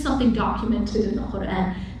 And this is something documented in the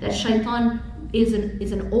Quran, that shaitan is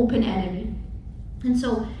an open enemy. And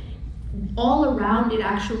so all around, it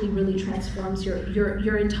actually really transforms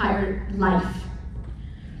your entire life.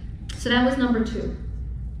 So that was number 2.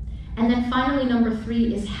 And then finally, number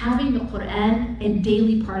 3 is having the Quran a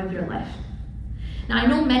daily part of your life. Now, I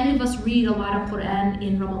know many of us read a lot of Quran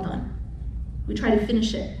in Ramadan. We try to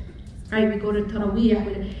finish it, right? We go to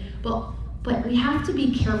Taraweeh, but we have to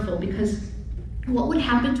be careful, because what would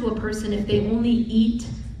happen to a person if they only eat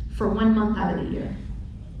for 1 month out of the year?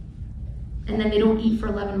 And then they don't eat for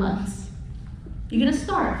 11 months. You're gonna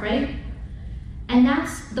starve, right? And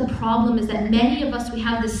that's the problem, is that many of us, we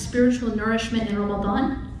have this spiritual nourishment in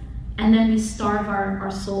Ramadan, and then we starve our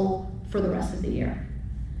soul for the rest of the year.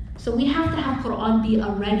 So we have to have Quran be a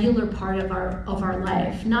regular part of our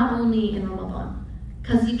life, not only in Ramadan.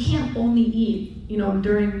 Because you can't only eat,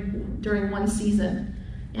 during one season.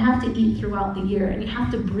 You have to eat throughout the year, and you have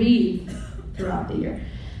to breathe throughout the year.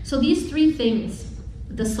 So these 3 things,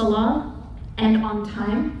 the salah, and on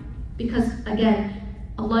time, because again,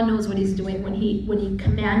 Allah knows what He's doing when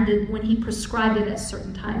He prescribed it at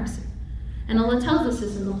certain times. And Allah tells us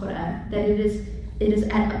this in the Quran, that it is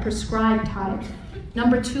at a prescribed time.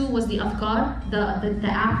 Number 2 was the adhkar,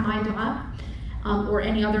 the app, My Dua, or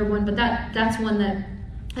any other one, but that's one that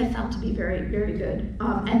I found to be very, very good.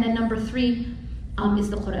 And then number 3 is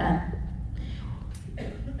the Quran.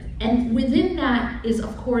 And within that is,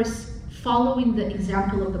 of course, following the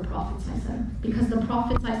example of the Prophet ﷺ, because the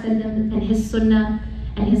Prophet ﷺ and his sunnah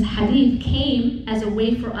and his hadith came as a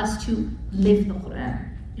way for us to live the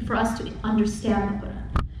Quran, for us to understand the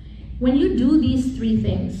Quran. When you do these 3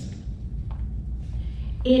 things,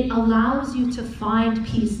 it allows you to find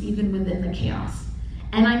peace even within the chaos.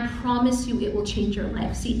 And I promise you, it will change your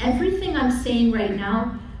life. See, everything I'm saying right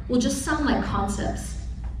now will just sound like concepts.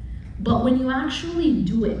 But when you actually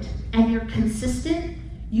do it and you're consistent,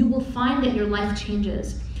 you will find that your life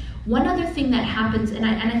changes. One other thing that happens, and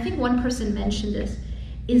I think one person mentioned this,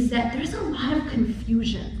 is that there's a lot of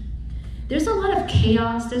confusion. There's a lot of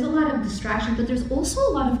chaos, there's a lot of distraction, but there's also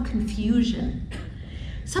a lot of confusion.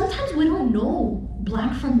 Sometimes we don't know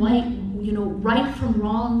black from white, right from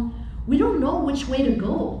wrong. We don't know which way to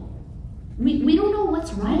go. We don't know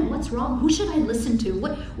what's right, what's wrong. Who should I listen to?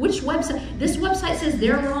 Which website? This website says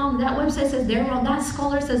they're wrong, that website says they're wrong, that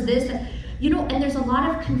scholar says this. And there's a lot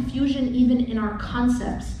of confusion even in our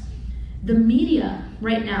concepts. The media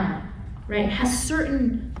right now, right, has a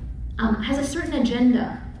certain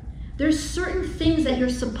agenda. There's certain things that you're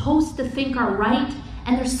supposed to think are right,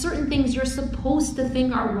 and there's certain things you're supposed to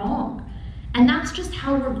think are wrong. And that's just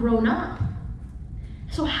how we're grown up.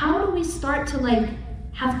 So how do we start to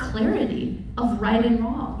have clarity of right and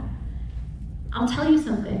wrong? I'll tell you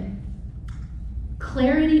something.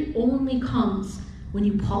 Clarity only comes when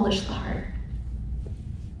you polish the heart.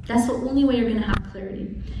 That's the only way you're going to have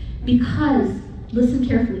clarity. Because, listen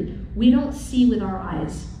carefully, we don't see with our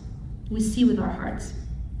eyes. We see with our hearts.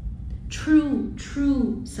 True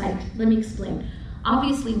sight. Let me explain.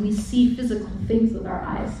 Obviously, we see physical things with our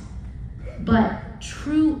eyes. But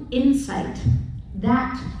true insight,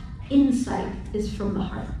 that insight is from the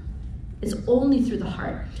heart. It's only through the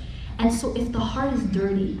heart. And so if the heart is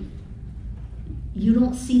dirty, you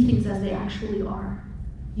don't see things as they actually are.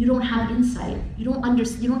 You don't have insight. You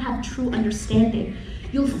don't have true understanding.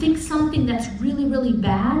 You'll think something that's really, really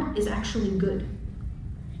bad is actually good.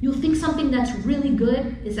 You'll think something that's really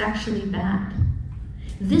good is actually bad.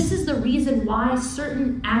 This is the reason why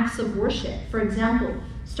certain acts of worship, for example,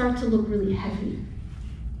 start to look really heavy.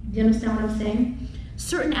 Do you understand what I'm saying?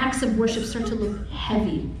 Certain acts of worship start to look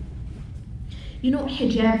heavy.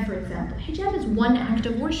 Hijab, for example. Hijab is one act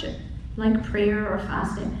of worship, like prayer or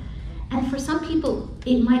fasting. And for some people,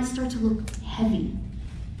 it might start to look heavy.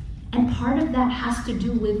 And part of that has to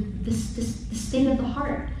do with the state of the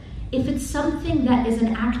heart. If it's something that is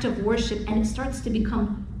an act of worship and it starts to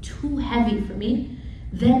become too heavy for me,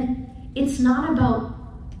 then it's not about,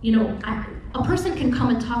 a person can come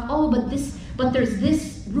and talk, but there's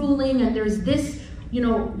this ruling and there's this, we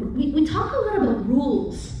talk a lot about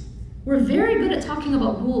rules. We're very good at talking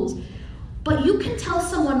about rules. But you can tell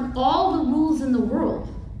someone all the rules in the world,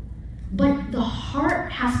 but the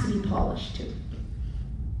heart has to be polished too.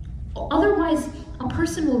 Otherwise, a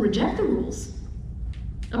person will reject the rules.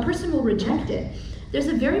 A person will reject it. There's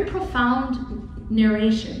a very profound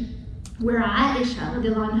narration where Aisha,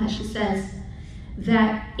 radiallahu anha, she says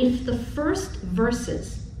that if the first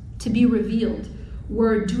verses to be revealed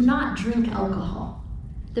were "do not drink alcohol,"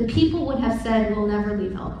 the people would have said, "we'll never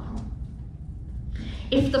leave alcohol."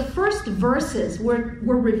 If the first verses were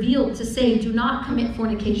revealed to say, "do not commit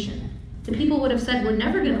fornication," The people would have said, we're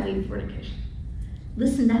never going to leave fornication.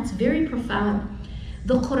 Listen, that's very profound.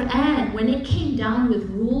 The Quran, when it came down with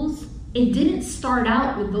rules, it didn't start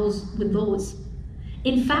out with those.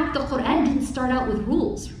 In fact, the Quran didn't start out with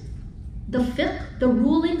rules. The fiqh, the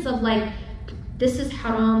rulings of like, this is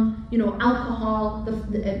haram, alcohol,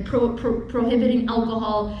 prohibiting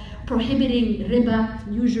alcohol, prohibiting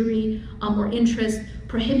riba, usury, or interest,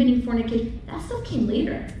 prohibiting fornication, that stuff came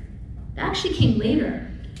later. That actually came later.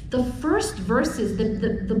 The first verses,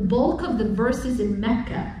 the bulk of the verses in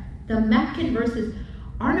Mecca, the Meccan verses,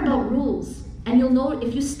 aren't about rules. And you'll know,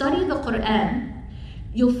 if you study the Quran,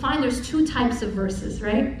 you'll find there's two types of verses,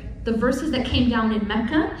 right? The verses that came down in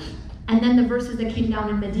Mecca, and then the verses that came down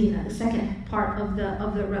in Medina, the second part of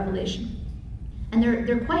the revelation. And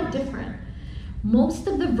they're quite different. Most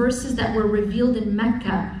of the verses that were revealed in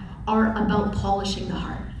Mecca are about polishing the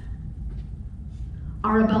heart,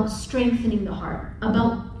 are about strengthening the heart,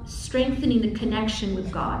 about strengthening the connection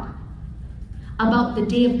with God, about the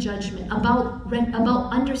day of judgment,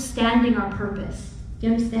 about understanding our purpose. Do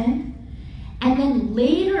you understand? And then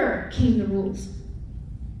later came the rules.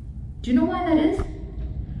 Do you know why that is?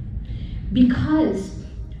 Because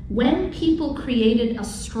when people created a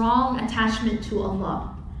strong attachment to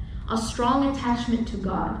Allah, a strong attachment to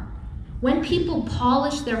God, when people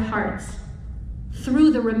polished their hearts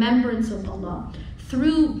through the remembrance of Allah,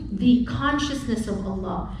 through the consciousness of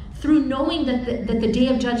Allah, through knowing that the day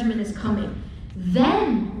of judgment is coming,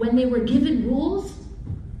 then when they were given rules,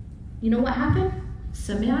 you know what happened?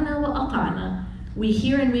 Sami'na wa ata'na. We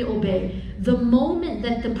hear and we obey. The moment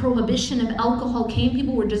that the prohibition of alcohol came,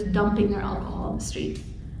 people were just dumping their alcohol on the street.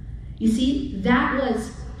 You see,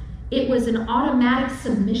 it was an automatic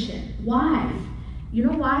submission. Why? You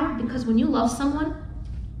know why? Because when you love someone,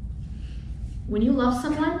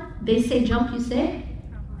 they say jump, you say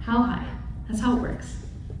how high. That's how it works.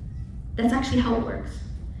 That's actually how it works.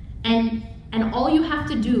 And all you have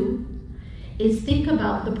to do is think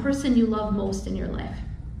about the person you love most in your life.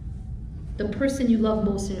 The person you love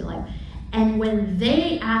most in your life. And when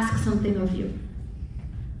they ask something of you,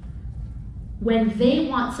 when they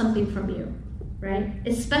want something from you, right?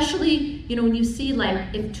 Especially, when you see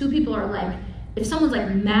like, if two people are like, if someone's like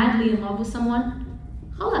madly in love with someone,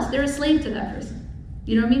 khalas, they're a slave to that person.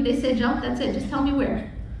 You know what I mean? They say jump, that's it, just tell me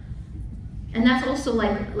where. And that's also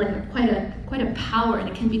like quite a power, and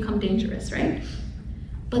it can become dangerous, right?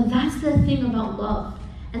 But that's the thing about love.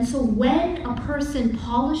 And so when a person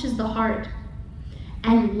polishes the heart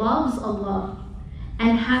and loves Allah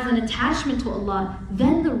and has an attachment to Allah,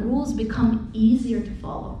 then the rules become easier to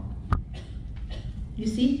follow. You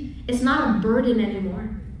see? It's not a burden anymore.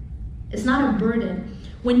 It's not a burden.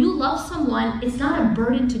 When you love someone, it's not a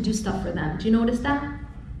burden to do stuff for them. Do you notice that?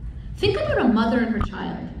 Think about a mother and her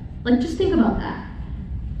child. Like, just think about that.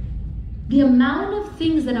 The amount of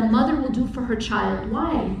things that a mother will do for her child.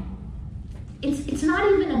 Why? It's not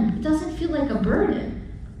even it doesn't feel like a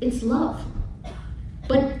burden. It's love.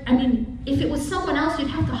 But, I mean, if it was someone else,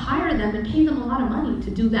 you'd have to hire them and pay them a lot of money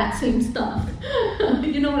to do that same stuff.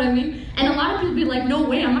 You know what I mean? And a lot of people be like, no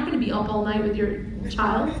way, I'm not going to be up all night with your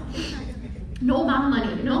child. No amount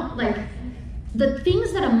of money, Like, the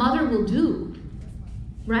things that a mother will do,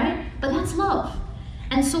 right? But that's love.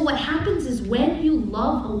 And so what happens is when you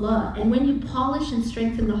love Allah and when you polish and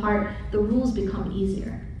strengthen the heart, the rules become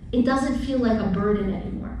easier. It doesn't feel like a burden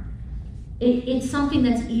anymore. It's something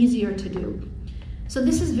that's easier to do. So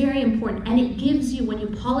this is very important. And it gives you, when you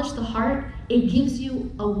polish the heart, it gives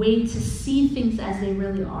you a way to see things as they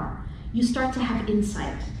really are. You start to have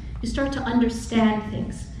insight. You start to understand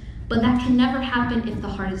things. But that can never happen if the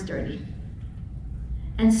heart is dirty.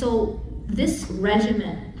 And so this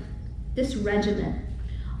regimen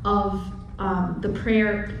of the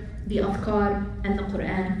prayer, the adhkar, and the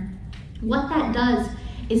Quran, what that does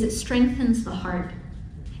is it strengthens the heart,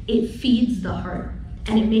 it feeds the heart,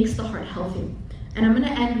 and it makes the heart healthy. And I'm going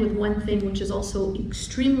to end with one thing which is also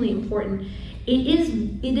extremely important. It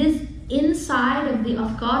is inside of the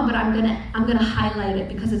adhkar, but I'm gonna highlight it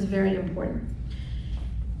because it's very important.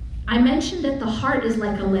 I mentioned that the heart is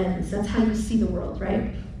like a lens. That's how you see the world,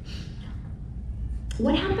 right?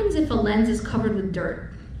 What happens if a lens is covered with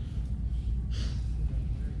dirt?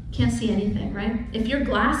 Can't see anything, right? If your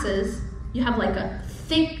glasses, you have like a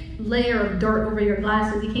thick layer of dirt over your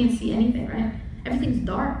glasses, you can't see anything, right? Everything's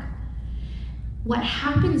dark. What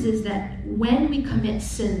happens is that when we commit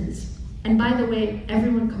sins, and by the way,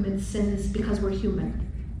 everyone commits sins because we're human.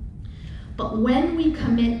 But when we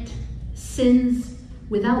commit sins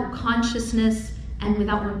without consciousness and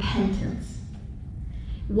without repentance,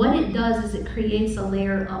 what it does is it creates a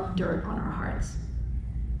layer of dirt on our hearts.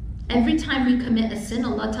 Every time we commit a sin,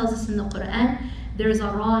 Allah tells us in the Quran, there's a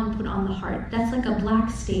ran put on the heart. That's like a black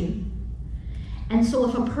stain. And so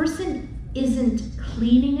if a person isn't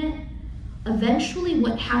cleaning it, eventually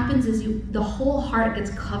what happens is the whole heart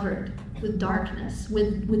gets covered with darkness,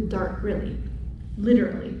 with dirt, really,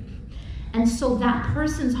 literally. And so that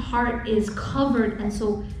person's heart is covered, and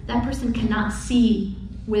so that person cannot see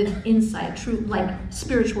with insight, true, like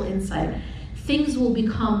spiritual insight. Things will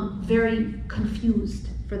become very confused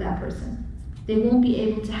for that person. They won't be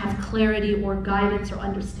able to have clarity or guidance or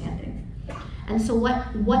understanding. And so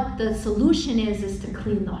what the solution is to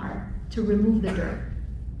clean the heart, to remove the dirt.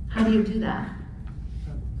 How do you do that?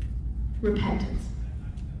 Repentance.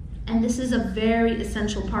 And this is a very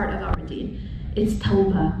essential part of our deen. It's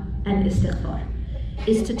tawbah and istighfar.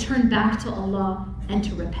 Is to turn back to Allah and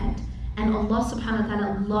to repent. And Allah subhanahu wa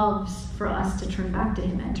ta'ala loves for us to turn back to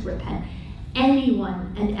Him and to repent.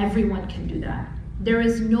 Anyone and everyone can do that. There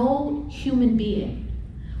is no human being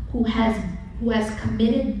who has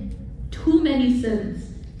committed too many sins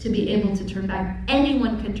to be able to turn back.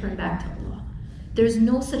 Anyone can turn back to Allah. There's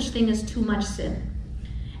no such thing as too much sin.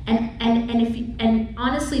 And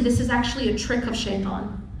honestly, this is actually a trick of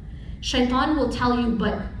shaitan. Shaitan will tell you,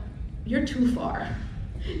 but you're too far.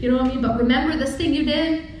 You know what I mean? But remember this thing you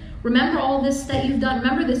did? Remember all this that you've done?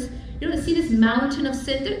 Remember this, see this mountain of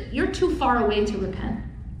sin? You're too far away to repent.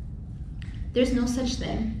 There's no such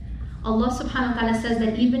thing. Allah subhanahu wa ta'ala says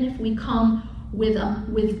that even if we come with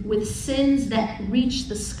sins that reach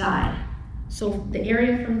the sky, so the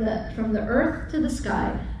area from the earth to the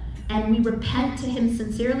sky, and we repent to Him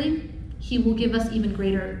sincerely, He will give us even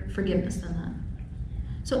greater forgiveness than that.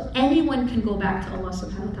 So anyone can go back to Allah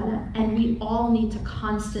subhanahu wa ta'ala, and we all need to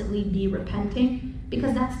constantly be repenting,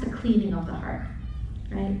 because that's the cleaning of the heart,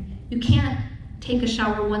 right? You can't take a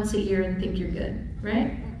shower once a year and think you're good,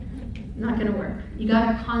 right? Not gonna work. You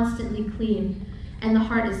gotta constantly clean, and the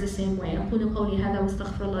heart is the same way. أقول قولي هذا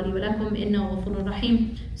واستغفر الله لي ولكم إنه غفور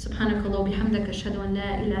رحيم سبحانك اللهم وبحمدك أشهد أن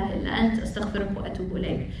لا إله إلا أنت أستغفرك وأتوب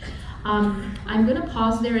إليك. I'm gonna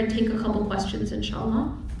pause there and take a couple questions,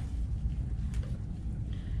 inshallah.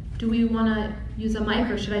 Do we want to use a mic,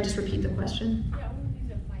 or should I just repeat the question? Yeah, we'll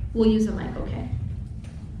use a mic. We'll use a mic, okay.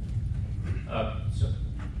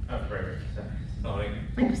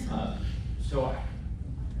 So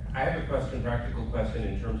I have a question, practical question,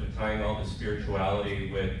 in terms of tying all the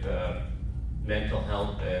spirituality with mental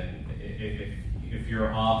health, and if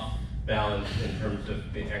you're off balance in terms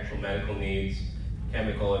of the actual medical needs,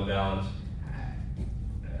 chemical imbalance,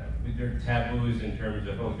 there are taboos in terms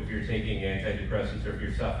of, if you're taking antidepressants or if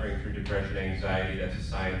you're suffering through depression, anxiety, that's a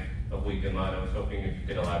sign of weak iman. I was hoping if you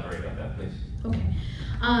could elaborate on that, please. Okay.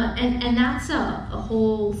 And that's a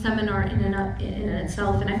whole seminar in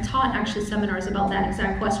itself, and I've taught actually seminars about that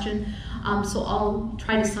exact question. So I'll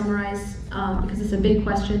try to summarize because it's a big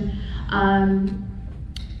question.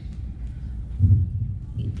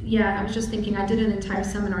 Yeah, I was just thinking, I did an entire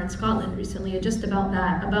seminar in Scotland recently just about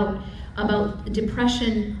that, about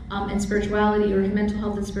depression and spirituality, or mental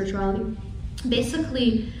health and spirituality.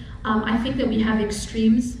 Basically, I think that we have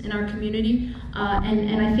extremes in our community,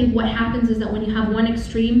 and I think what happens is that when you have one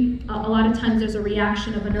extreme, a lot of times there's a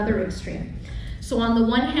reaction of another extreme. So on the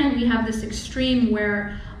one hand, we have this extreme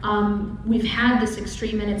where we've had this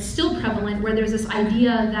extreme, and it's still prevalent, where there's this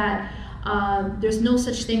idea that there's no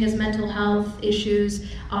such thing as mental health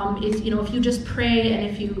issues. If you just pray and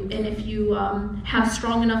if you have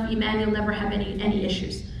strong enough iman, you'll never have any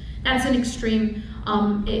issues. That's an extreme.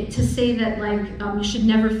 To say that you should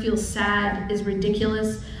never feel sad is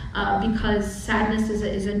ridiculous, because sadness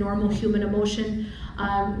is a normal human emotion,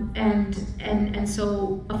 and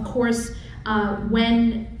so of course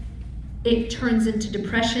when it turns into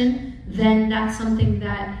depression, then that's something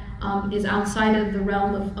that is outside of the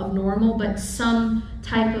realm of normal. But some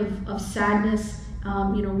type of sadness,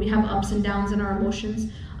 we have ups and downs in our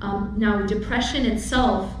emotions. Now depression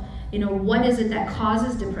itself, what is it that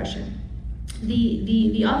causes depression?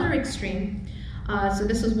 The other extreme, so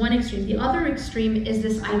this is one extreme. The other extreme is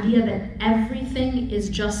this idea that everything is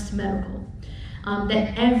just medical,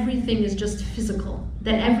 that everything is just physical,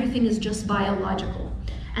 that everything is just biological.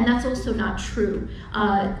 And that's also not true.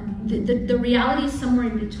 The reality is somewhere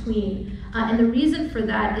in between. And the reason for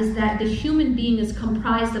that is that the human being is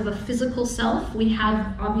comprised of a physical self. We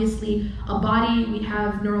have obviously a body, we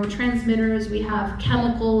have neurotransmitters, we have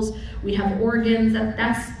chemicals, we have organs,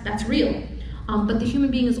 that's real. But the human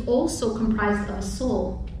being is also comprised of a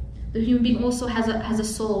soul. The human being also has a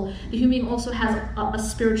soul. The human being also has a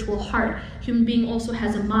spiritual heart. The human being also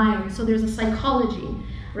has a mind. So there's a psychology,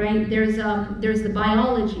 right? There's the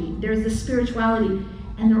biology, there's the spirituality,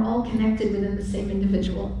 and they're all connected within the same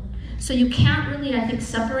individual. So you can't really, I think,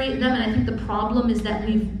 separate them, and I think the problem is that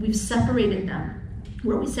we've separated them,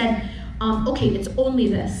 where we said, okay, it's only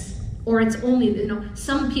this, or it's only,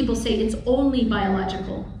 some people say it's only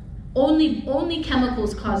biological, only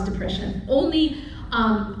chemicals cause depression, only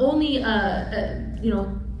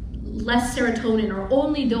less serotonin, or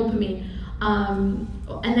only dopamine,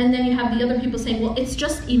 and then you have the other people saying, well, it's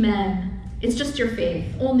just iman, it's just your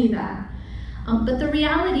faith, only that. But the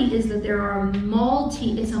reality is that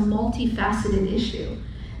it's a multifaceted issue.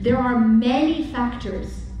 There are many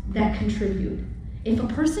factors that contribute. If a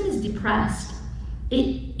person is depressed,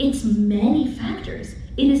 it's many factors.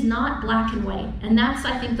 It is not black and white. And that's,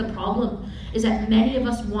 I think, the problem, is that many of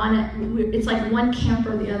us it's like one camp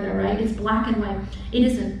or the other, right? It's black and white. It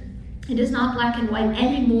isn't. It is not black and white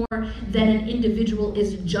any more than an individual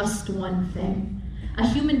is just one thing. A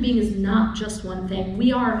human being is not just one thing.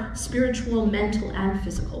 We are spiritual, mental, and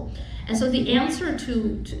physical. And so the answer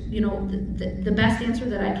the best answer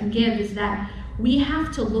that I can give is that we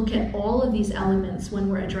have to look at all of these elements when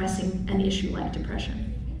we're addressing an issue like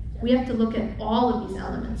depression. We have to look at all of these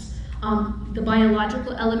elements. The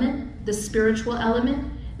biological element, the spiritual element,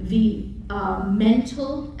 the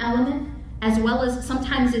mental element, as well as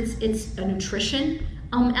sometimes it's a nutrition.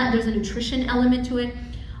 There's a nutrition element to it.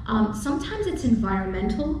 Sometimes it's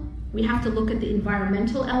environmental. We have to look at the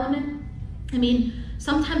environmental element. I mean,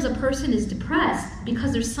 sometimes a person is depressed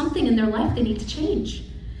because there's something in their life they need to change.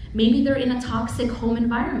 Maybe they're in a toxic home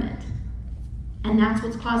environment, and that's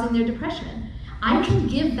what's causing their depression. I can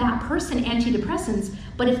give that person antidepressants,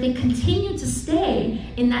 but if they continue to stay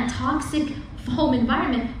in that toxic home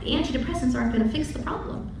environment, the antidepressants aren't going to fix the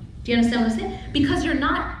problem. Do you understand what I'm saying? Because you're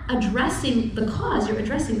not addressing the cause, you're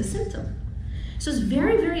addressing the symptom. So it's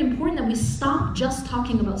very, very important that we stop just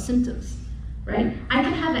talking about symptoms, right? I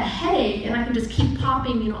can have a headache and I can just keep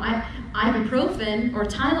popping, ibuprofen or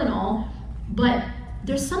Tylenol, but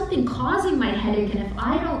there's something causing my headache, and if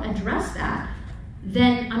I don't address that,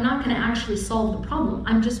 then I'm not going to actually solve the problem.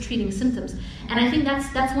 I'm just treating symptoms. And I think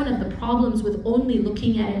that's one of the problems with only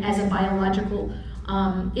looking at it as a biological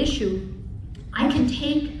issue. I can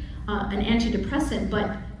take an antidepressant,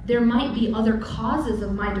 but there might be other causes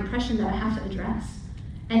of my depression that I have to address.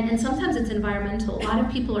 And sometimes it's environmental. A lot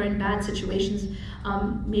of people are in bad situations,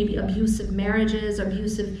 maybe abusive marriages,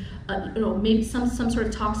 maybe some sort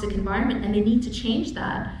of toxic environment, and they need to change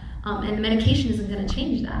that. And the medication isn't going to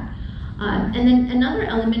change that. And then another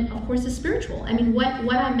element, of course, is spiritual. I mean,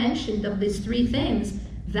 what I mentioned of these three things,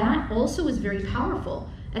 that also is very powerful.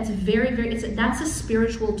 That's that's a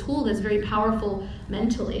spiritual tool that's very powerful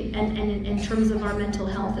mentally and in terms of our mental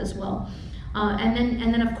health as well.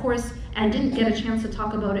 And then of course, I didn't get a chance to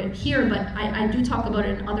talk about it here, but I do talk about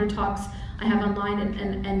it in other talks I have online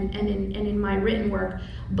and in my written work.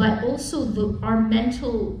 But also our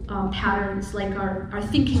mental patterns, like our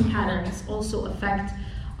thinking patterns, also affect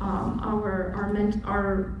our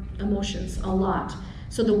emotions a lot.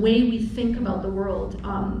 So the way we think about the world,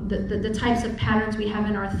 the types of patterns we have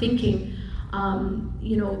in our thinking,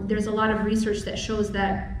 there's a lot of research that shows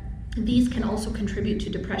that these can also contribute to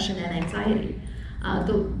depression and anxiety.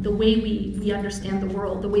 The way we understand the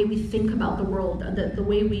world, the way we think about the world, the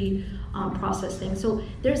way we process things. So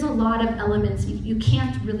there's a lot of elements. You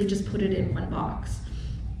can't really just put it in one box.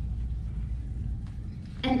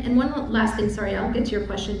 And one last thing, sorry, I'll get to your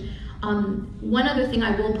question. One other thing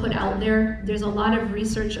I will put out there's a lot of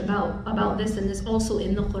research about this, and this also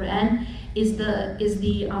in the Quran, is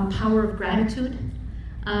the power of gratitude.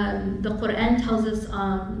 The Quran tells us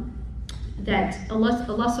that Allah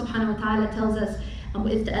subhanahu wa ta'ala tells us,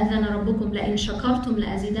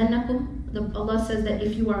 Allah says that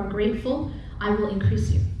if you are grateful, I will increase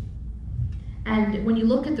you. And when you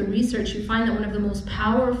look at the research, you find that one of the most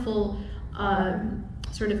powerful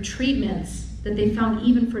sort of treatments that they found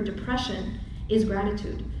even for depression is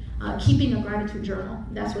gratitude. Keeping a gratitude journal.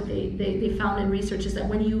 That's what they found in research, is that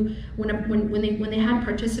when they had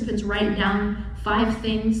participants write down 5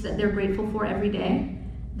 things that they're grateful for every day,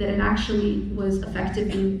 that it actually was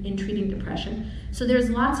effective in treating depression. So there's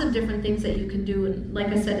lots of different things that you can do, and like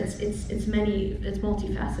I said, it's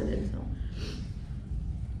multifaceted. So.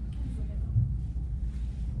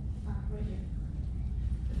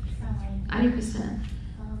 Alaykum salam.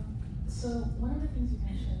 So one of the things you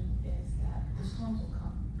mentioned is that the storms will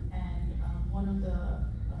come, and one of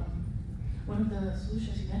the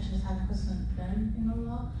solutions you mentioned is having husn al-dhan in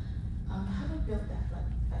Allah. How do I build that? Like,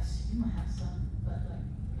 I assume I have some, but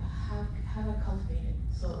how do I cultivate it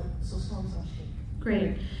so storms don't shake?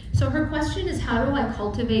 Great. So her question is, how do I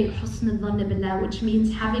cultivate husn al-dhan billah, which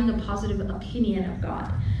means having a positive opinion of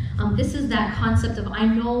God. This is that concept of, I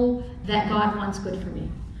know that God wants good for me.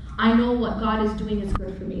 I know what God is doing is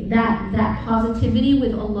good for me. That positivity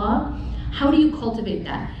with Allah, how do you cultivate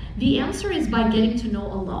that? The answer is by getting to know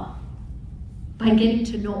Allah. By getting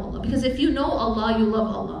to know Allah. Because if you know Allah, you love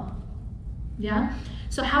Allah. Yeah?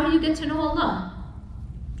 So how do you get to know Allah?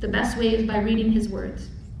 The best way is by reading His words.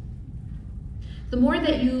 The more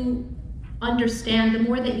that you understand, the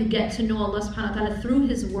more that you get to know Allah subhanahu wa ta'ala through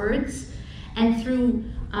His words and through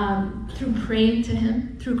praying to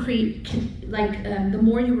Him, the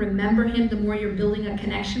more you remember Him, the more you're building a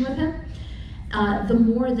connection with Him, the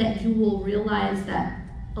more that you will realize that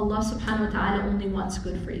Allah subhanahu wa ta'ala only wants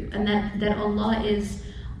good for you, and that Allah is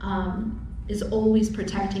always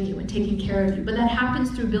protecting you and taking care of you. But that happens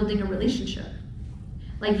through building a relationship.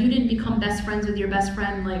 Like, you didn't become best friends with your best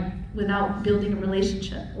friend without building a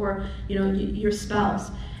relationship, or your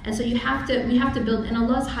spouse. And so we have to build, and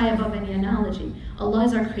Allah is high above any analogy. Allah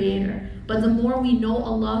is our creator. But the more we know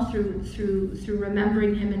Allah through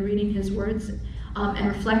remembering Him and reading His words and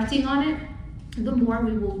reflecting on it, the more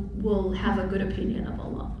we will have a good opinion of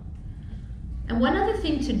Allah. And one other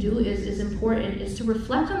thing to do is important, is to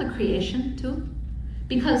reflect on the creation too,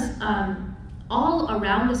 because all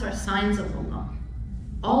around us are signs of Allah.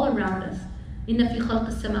 All around us. إِنَّ فِي خَلْقِ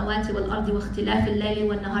السَّمَاوَاتِ وَالْأَرْضِ وَاخْتِلَافِ اللَّيْلِ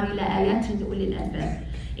وَالنَّهَارِ لَآيَاتٍ لِأُولِي الْأَلْبَابِ.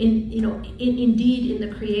 Indeed, in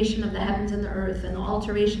the creation of the heavens and the earth and the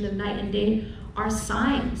alteration of night and day are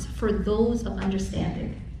signs for those of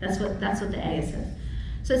understanding. That's what the ayah says.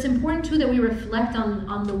 So it's important too that we reflect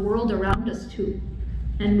on the world around us too,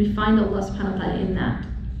 and we find Allah subhanahu wa ta'ala in that.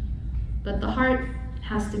 But the heart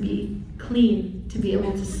has to be clean to be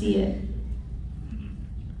able to see it.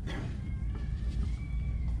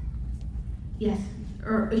 Yes.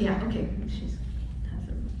 Okay.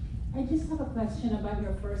 I just have a question about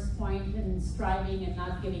your first point in striving and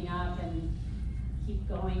not giving up and keep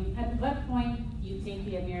going. At what point do you take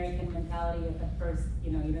the American mentality of at first,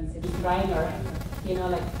 you don't sit trying, or,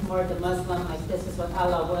 like more the Muslim, like this is what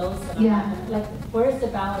Allah wills? And where's the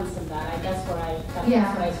balance in that? I guess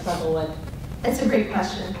that's what I struggle with. That's a great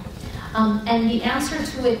question. And the answer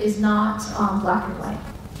to it is not black and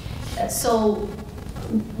white. So,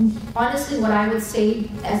 honestly, what I would say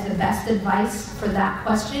as the best advice for that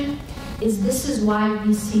question is, this is why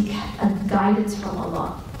we seek guidance from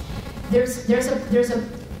Allah. There's a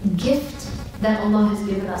gift that Allah has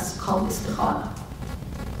given us called istikhara.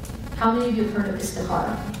 How many of you have heard of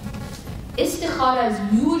istikhara? Istikhara is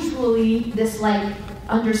usually this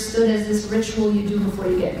understood as this ritual you do before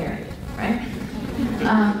you get married, right?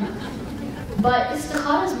 But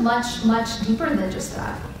istikhara is much, much deeper than just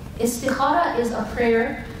that. Istikhara is a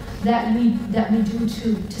prayer that we do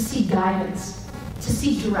to seek guidance, to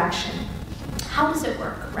seek direction. How does it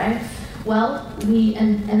work, right? Well,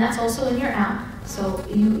 and that's also in your app. So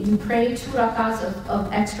you pray 2 rakahs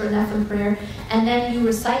of extra nafil prayer, and then you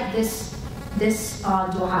recite this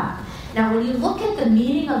dua. Now, when you look at the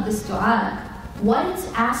meaning of this dua, what it's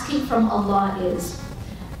asking from Allah is,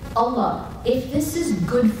 Allah, if this is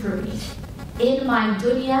good for me, in my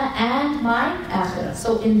dunya and my akhirah,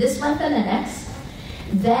 so in this life and the next,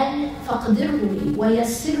 then فَقْدِرْهُ لِي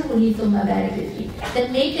وَيَسِّرْهُ لِي ثُمَّ بَارِكْ فِيهِ.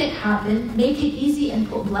 Then make it happen, make it easy, and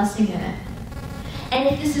put blessing in it. And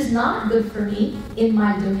if this is not good for me in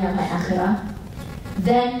my dunya and my akhirah,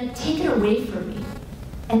 then take it away from me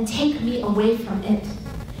and take me away from it.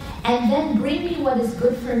 And then bring me what is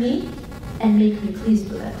good for me and make me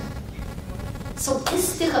pleased with it. So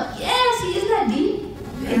istikhara, yes, isn't that deep?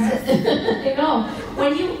 You know,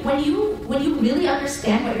 when you really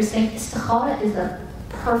understand what you're saying, istikhara is a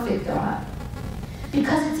perfect dua,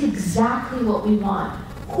 because it's exactly what we want.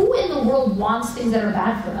 Who in the world wants things that are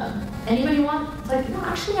bad for them? Anybody want? It's like, no,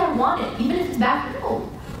 actually I want it, even if it's bad for them. No,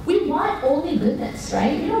 we want only goodness,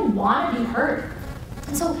 right? We don't want to be hurt.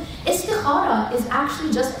 And so istikhara is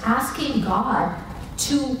actually just asking God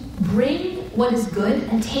to bring what is good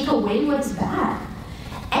and take away what is bad.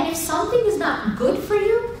 And if something is not good for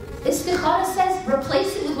you, istikhara says,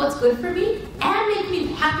 replace it with what's good for me and make me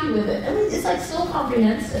happy with it. I mean, it's like so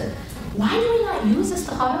comprehensive. Why do we not use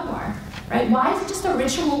istikhara more? Right? Why is it just a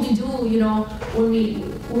ritual we do, you know,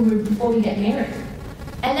 before we get married?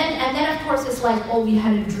 And then of course it's like, oh, we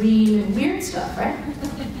had a dream and weird stuff, right?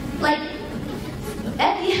 Like,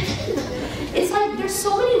 at the end, it's like there's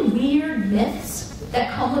so many weird myths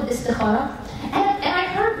that come with istikhara. And I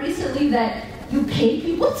heard recently that you pay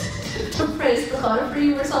people to pray istikhara for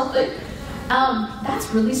you or something. That's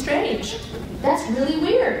really strange. That's really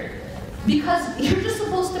weird. Because you're just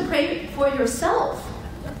supposed to pray for yourself,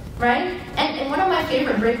 right? And one of my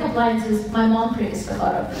favorite breakup lines is, my mom prayed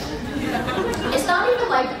istikhara. It's not even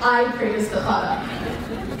like I pray istikhara.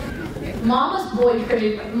 Mama's boy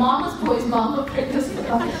prayed. Mama's boy's mama prayed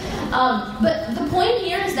istikhara. But the point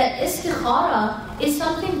here is that istikhara is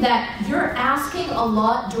something that you're asking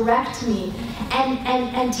Allah, direct me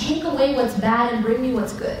and take away what's bad and bring me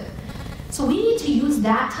what's good. So we need to use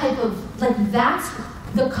that type of, that's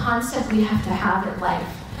the concept we have to have in life.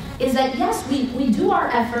 Is that yes, we do our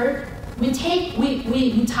effort, we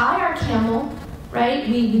tie our camel, right?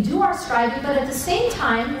 We do our striving, but at the same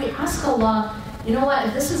time, we ask Allah, you know what,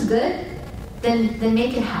 if this is good, then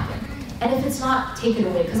make it happen. And if it's not, take it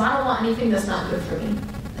away, because I don't want anything that's not good for me.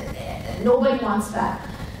 Nobody wants that.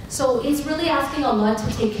 So it's really asking Allah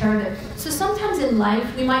to take care of it. So sometimes in life,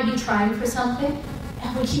 we might be trying for something,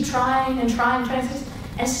 and we keep trying, and it's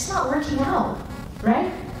just not working out,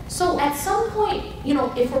 right? So at some point,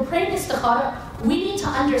 if we're praying istikhara, we need to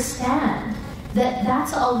understand that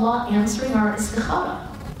that's Allah answering our istikhara.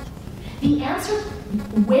 The answer,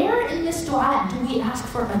 where in this dua do we ask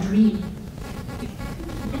for a dream?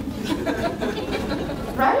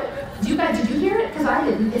 Right? Did you hear it? Because I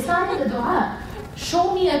didn't. It's not in the dua.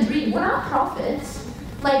 Show me a dream. We're not prophets.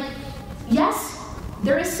 Yes,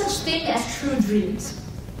 there is such thing as true dreams.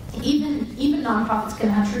 Even non-prophets can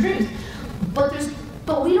have true dreams.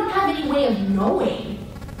 But we don't have any way of knowing,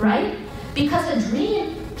 right? Because a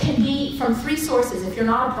dream can be from three sources if you're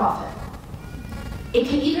not a prophet. It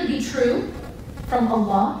can either be true from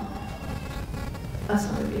Allah. That's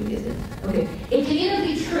not a dream, is it? Okay. It can either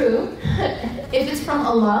be true if it's from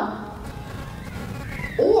Allah,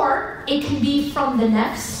 or it can be from the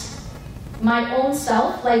nafs, my own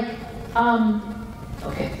self. Okay.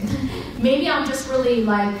 Maybe I'm just really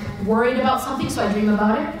worried about something, so I dream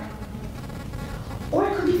about it. Or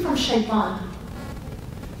it could be from shaitan.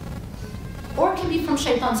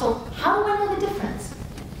 So how do I know the difference?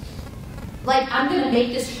 I'm going to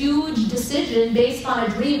make this huge decision based on a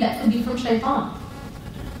dream that could be from shaitan.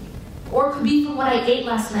 Or it could be from what I ate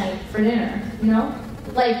last night for dinner,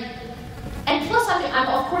 and plus I'm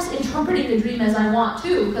of course interpreting the dream as I want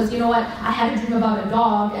to, because you know what, I had a dream about a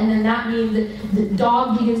dog, and then that means that the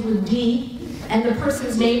dog begins with D, and the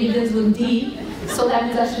person's name begins with D, so that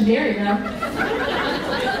means I should marry them.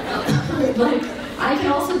 I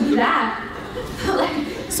can also do that.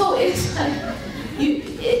 So it's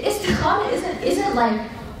istikhara isn't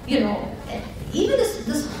even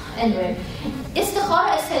this anyway.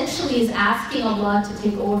 Istikhara essentially is asking Allah to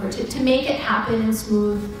take over, to make it happen and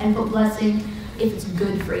smooth, and put blessing if it's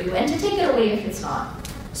good for you, and to take it away if it's not.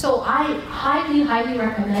 So I highly, highly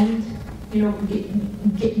recommend,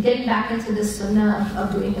 getting back into this sunnah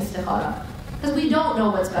of doing istikhara, because we don't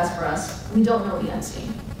know what's best for us. We don't know the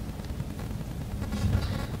unseen.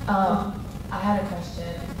 I had a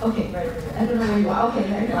question. Okay, right over here. I don't know where you are. Okay,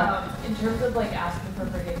 there you are. In terms of asking for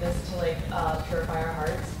forgiveness to purify our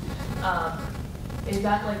hearts, is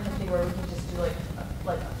that something where we can just do read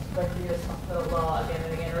astaghfirullah again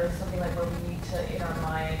and again, or is it something where we need to in our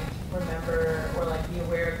mind remember or be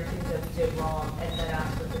aware of the things that we did wrong and then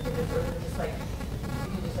ask for forgiveness, or is it just you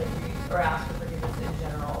can just read or ask for forgiveness in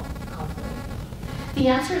general constantly? The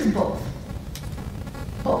answer is both.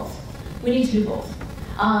 Both. We need to do both.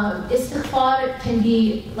 Istighfar can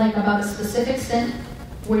be about a specific sin,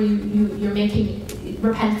 where you're making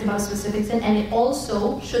repentance about a specific sin, and it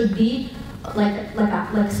also should be like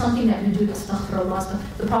something that we do,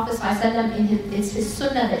 astaghfirullah. The Prophet ﷺ, it's his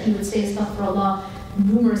sunnah that he would say astaghfirullah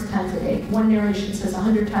numerous times a day. One narration says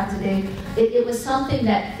 100 times a day. It was something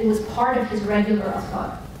that it was part of his regular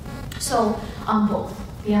azkar. So both.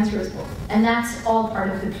 The answer is both, and that's all part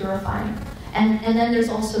of the purifying. And then there's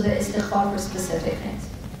also the istighfar for specific things.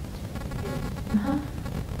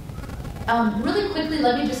 Really quickly,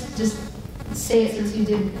 let me just say it since you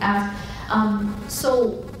did ask.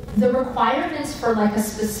 So the requirements for a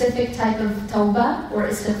specific type of tawbah or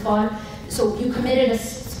istighfar, so you committed a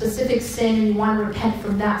specific sin and you want to repent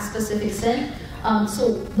from that specific sin.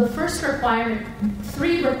 So the first requirement,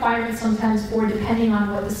 3 requirements sometimes, 4 depending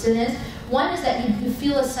on what the sin is. One is that you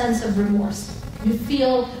feel a sense of remorse. You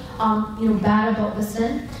feel bad about the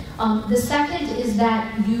sin. The second is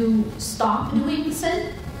that you stop doing the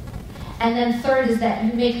sin. And then third is that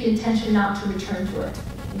you make the intention not to return to it.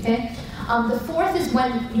 Okay? The fourth is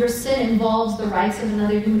when your sin involves the rights of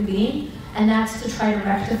another human being, and that's to try to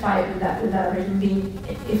rectify it with that other human being,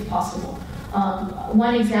 if possible.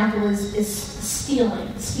 One example is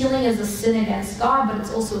stealing. Stealing is a sin against God, but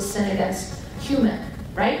it's also a sin against human,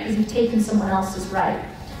 right? Because you've taken someone else's right.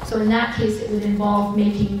 So in that case, it would involve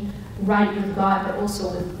making right with God, but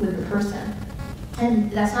also with the person.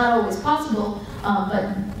 And that's not always possible,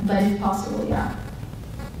 but if possible, yeah.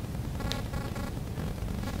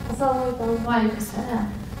 Assalamualaikum.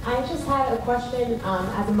 I just had a question.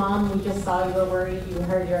 As a mom, we just saw you were worried you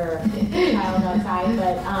heard your child outside,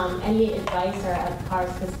 but any advice or advice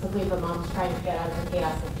specifically for moms trying to get out of the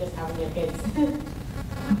chaos of just having their kids?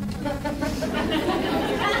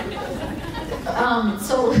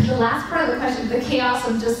 So the last part of the question, the chaos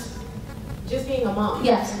of just being a mom.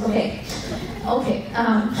 Yes. Okay.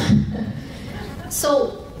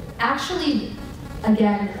 So actually,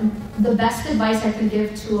 again, the best advice I can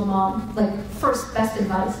give to a mom, like first best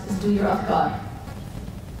advice, is do your afkar.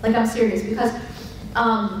 Like I'm serious, because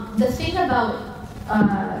the thing about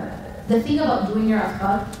doing your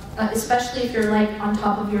afkar, especially if you're like on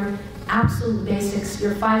top of your absolute basics,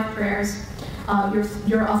 your 5 prayers,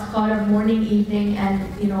 your afkar of morning, evening, and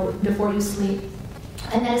before you sleep,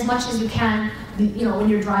 and then as much as you can, when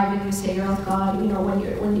you're driving, you say your afkar,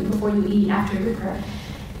 before you eat, after your prayer.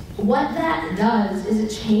 What that does is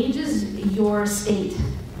it changes your state.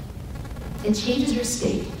 It changes your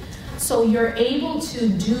state. So you're able to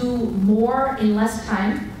do more in less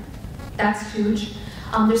time. That's huge.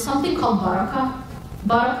 There's something called barakah.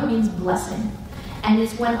 Barakah means blessing. And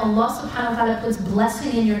it's when Allah subhanahu wa ta'ala puts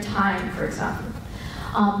blessing in your time, for example.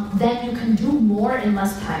 Then you can do more in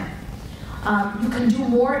less time. You can do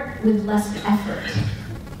more with less effort,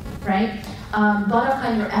 right? Barakah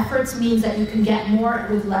in your efforts means that you can get more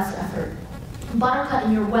with less effort. Barakah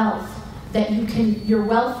in your wealth, that your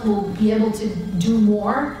wealth will be able to do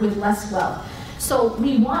more with less wealth. So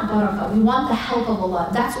we want barakah, we want the help of Allah.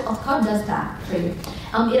 That's what afkar does that for you.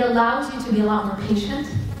 It allows you to be a lot more patient,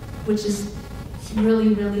 which is really,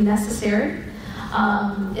 really necessary,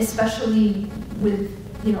 especially with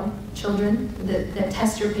children that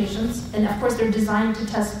test your patience. And of course they're designed to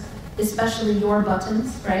test especially your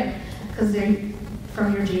buttons, right? Because they're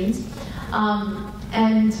from your genes.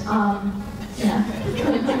 Yeah.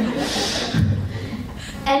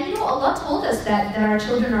 And Allah told us that our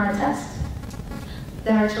children are a test.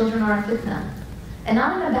 That our children are a fitna. And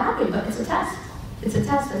not in a bad way, but it's a test. It's a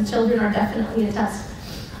test, and children are definitely a test.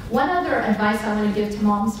 One other advice I want to give to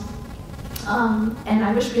moms, and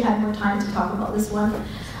I wish we had more time to talk about this one,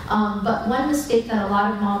 but one mistake that a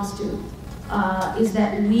lot of moms do is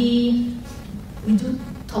that we do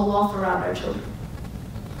tawaf around our children.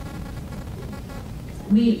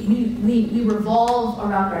 We revolve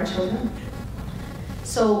around our children.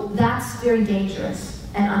 So that's very dangerous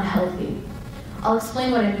and unhealthy. I'll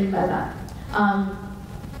explain what I mean by that.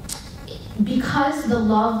 Because the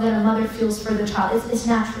love that a mother feels for the child is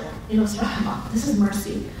natural. It's rahmah. This is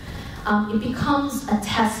mercy. It becomes a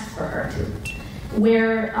test for her too,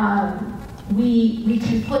 where we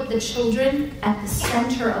can put the children at the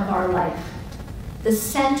center of our life, the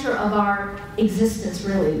center of our existence,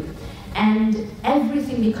 really, and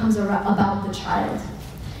everything becomes about the child.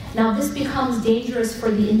 Now, this becomes dangerous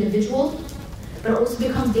for the individual, but it also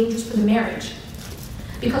becomes dangerous for the marriage.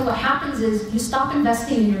 Because what happens is you stop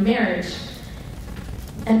investing in your marriage,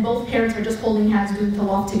 and both parents are just holding hands doing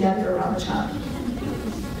tawaf together around the child.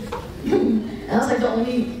 And that's like the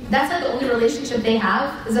only relationship they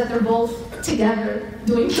have, is that they're both together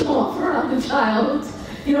doing tawaf around the child.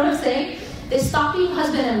 You know what I'm saying? They stop being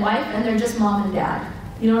husband and wife, and they're just mom and dad.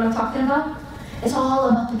 You know what I'm talking about? It's all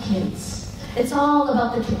about the kids. It's all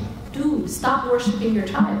about the kids. Dude, stop worshiping your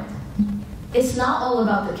child. It's not all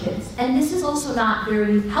about the kids. And this is also not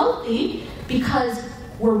very healthy because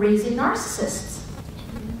we're raising narcissists.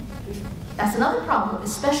 That's another problem,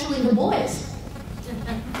 especially the boys.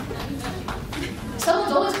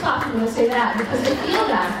 Someone's always clapping when I say that because they feel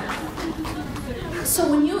that. So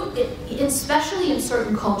when especially in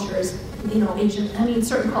certain cultures,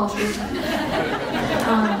 certain cultures,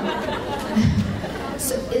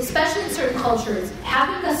 so especially in certain cultures,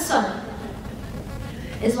 having a son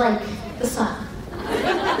is like the sun.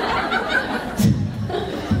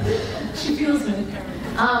 She feels it.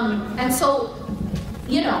 And so,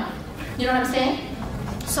 you know what I'm saying?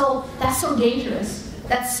 So that's so dangerous.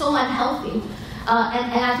 That's so unhealthy.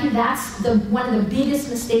 And I think that's one of the biggest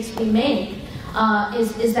mistakes we make,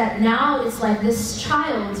 is that now it's like this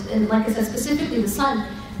child, and like I said, specifically the son,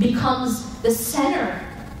 becomes the center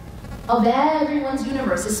of everyone's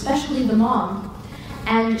universe, especially the mom.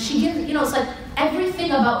 And she gives, it's like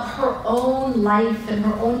everything about her own life and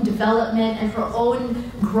her own development and her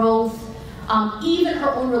own growth, even her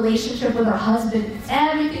own relationship with her husband,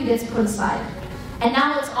 everything gets put aside. And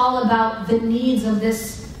now it's all about the needs of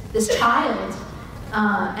this child.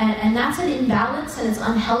 And that's an imbalance, and it's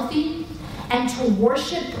unhealthy. And to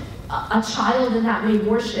worship a child in that way,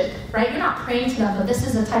 right? You're not praying to them, but this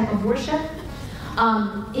is a type of worship,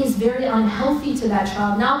 is very unhealthy to that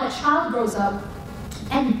child. Now that child grows up,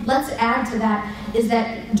 and let's add to that, is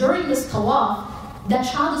that during this tawaf,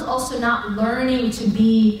 that child is also not learning to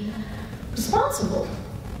be responsible,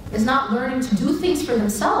 is not learning to do things for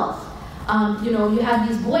themselves. You have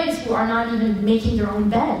these boys who are not even making their own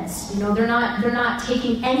beds. They're not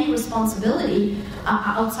taking any responsibility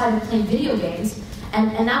outside of playing video games,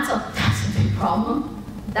 and that's a big problem.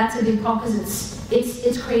 That's a big problem because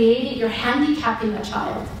it's creating, you're handicapping a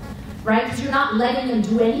child, right? Because you're not letting them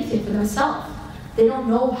do anything for themselves. They don't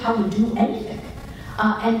know how to do anything,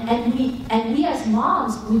 and we as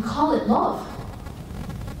moms, we call it love.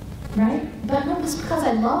 Right? But no, it's because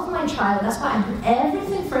I love my child. That's why I do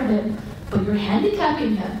everything for him. But you're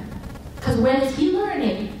handicapping him. Because when is he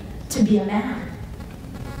learning to be a man?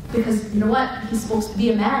 Because you know what? He's supposed to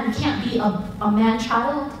be a man. He can't be a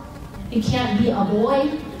man-child. He can't be a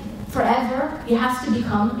boy forever. He has to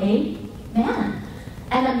become a man.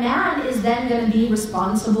 And a man is then going to be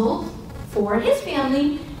responsible for his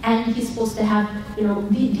family. And he's supposed to have,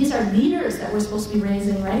 these are leaders that we're supposed to be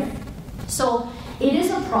raising, right? So it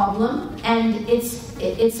is a problem, and it's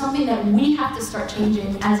something that we have to start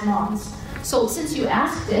changing as moms. So since you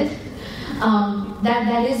asked it,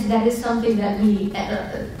 that is something that we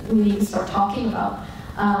need to start talking about.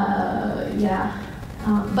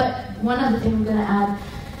 But one other thing I'm going to add,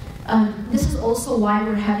 this is also why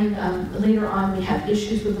we're having, later on, we have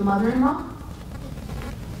issues with the mother-in-law.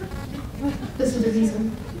 This is the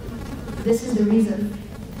reason. This is the reason.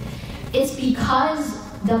 It's because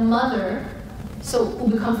the mother, so who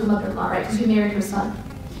becomes the mother-in-law, right? Because you married her son.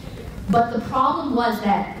 But the problem was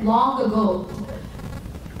that long ago,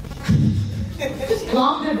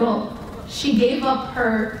 she gave up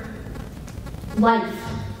her life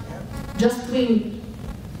just doing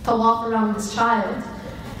tawaf around this child.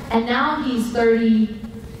 And now he's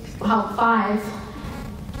 35,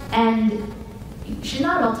 and she's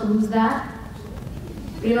not about to lose that.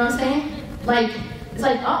 You know what I'm saying? It's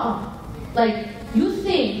like, like, you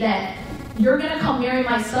think that you're gonna come marry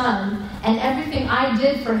my son, and everything I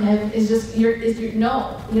did for him is just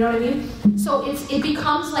no. You know what I mean? So it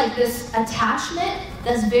becomes like this attachment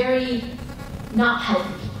that's very not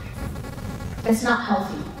healthy. It's not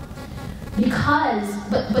healthy. Because,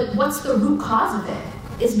 but what's the root cause of it?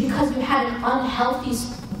 It's because you had an unhealthy.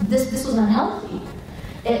 This was unhealthy.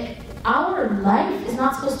 Our life is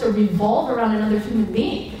not supposed to revolve around another human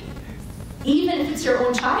being, even if it's your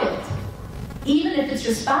own child, even if it's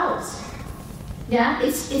your spouse. Yeah,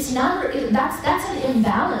 it's never. That's an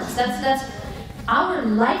imbalance. That's our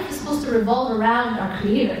life is supposed to revolve around our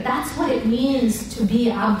Creator. That's what it means to be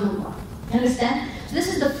Abdullah. You understand? So this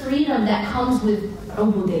is the freedom that comes with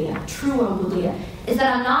ubudiyah, true ubudiyah, is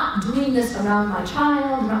that I'm not doing this around my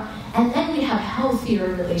child, and then we have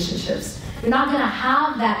healthier relationships. You're not going to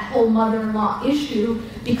have that whole mother-in-law issue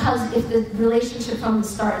because if the relationship from the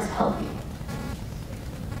start is healthy.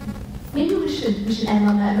 Maybe we should end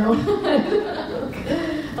on that note.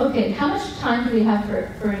 Okay, how much time do we have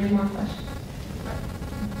for any more questions?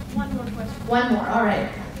 One more question. One more, all right.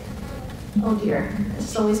 Oh dear, this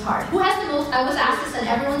is always hard. Who has the most, I was asked this and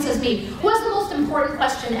everyone says me, who has the most important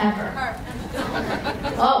question ever?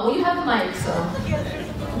 Oh, well you have the mic, so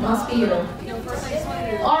it must be you.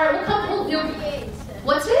 All right, we'll come,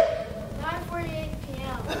 what's it? 9:48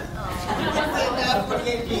 p.m.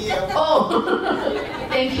 9:48 p.m. Oh,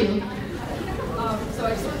 thank you. So I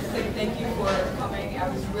just wanted to say thank you for coming. I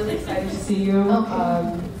was really excited to see you.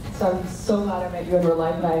 Okay. So I'm so glad I met you in real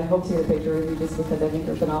life, and I hope to get a picture of you just because I think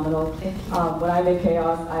you're phenomenal. When I'm in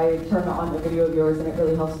chaos, I turn on a video of yours, and it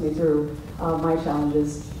really helps me through my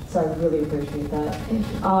challenges. So I really appreciate that.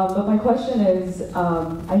 But my question is,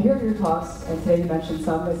 I hear your talks, and today you mentioned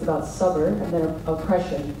some, it's about sabr and then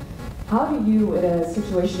oppression. How do you, in a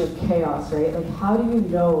situation of chaos, right, like how do you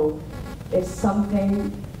know if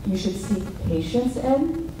something you should seek patience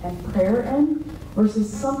in and prayer in versus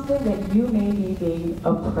something that you may be being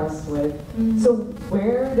oppressed with? So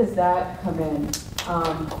where does that come in?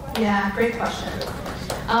 Yeah, great question.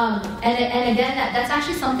 And again, that's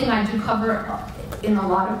actually something I do cover in a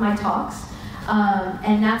lot of my talks.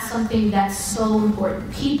 And that's something that's so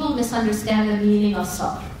important. People misunderstand the meaning of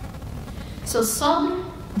sabr. So sabr,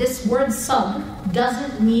 this word sabr,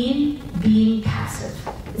 doesn't mean being passive.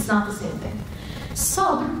 It's not the same thing.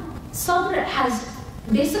 Sabr has,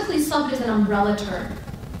 basically sabr is an umbrella term,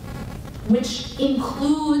 which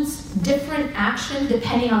includes different action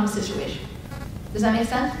depending on the situation. Does that make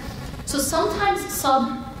sense? So sometimes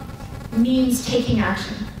sabr means taking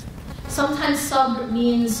action. Sometimes sabr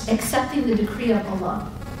means accepting the decree of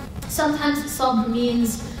Allah. Sometimes sabr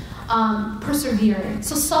means persevering.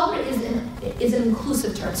 So sabr is an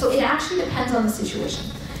inclusive term. So it actually depends on the situation.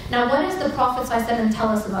 Now, what does the Prophet ﷺ tell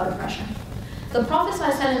us about oppression? The Prophet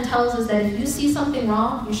ﷺ tells us that if you see something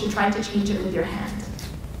wrong, you should try to change it with your hand.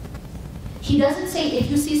 He doesn't say if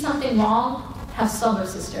you see something wrong, have sabr,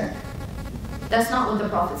 sister. That's not what the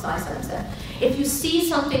Prophet ﷺ said. If you see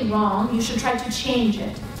something wrong, you should try to change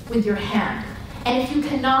it with your hand. And if you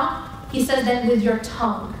cannot, he says then with your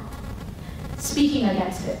tongue, speaking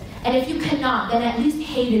against it. And if you cannot, then at least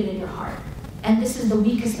hate it in your heart. And this is the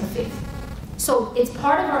weakest of faith. So it's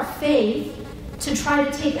part of our faith to try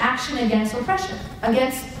to take action against oppression,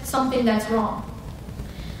 against something that's wrong.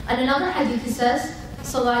 And another hadith, he says,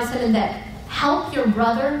 sallallahu alaihi wasallam, that help your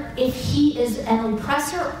brother if he is an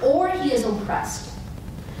oppressor or he is oppressed.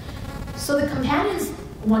 So the companions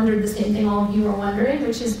wondered the same thing all of you are wondering,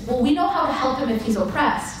 which is, well, we know how to help him if he's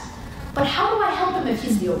oppressed, but how do I help him if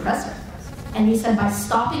he's the oppressor? And he said, by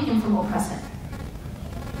stopping him from oppressing.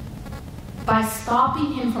 By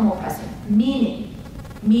stopping him from oppressing. Meaning,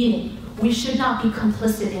 we should not be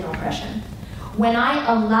complicit in oppression. When I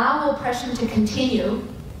allow oppression to continue,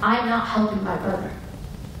 I'm not helping my brother.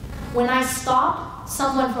 When I stop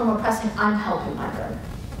someone from oppressing, I'm helping my brother.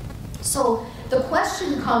 So the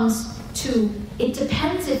question comes to, it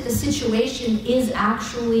depends if the situation is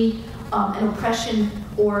actually an oppression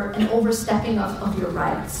or an overstepping of your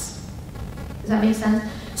rights. Does that make sense?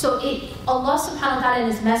 So Allah subhanahu wa ta'ala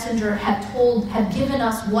and His Messenger have given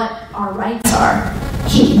us what our rights are.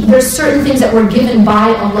 There's certain things that were given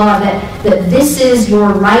by Allah that this is your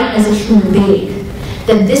right as a human being.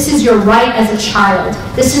 That this is your right as a child.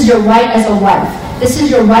 This is your right as a wife. This is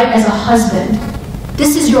your right as a husband.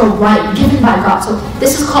 This is your right given by God. So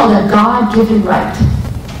this is called a God-given right.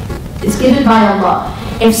 It's given by Allah.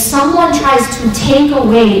 If someone tries to take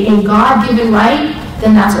away a God-given right,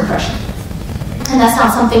 then that's oppression. And that's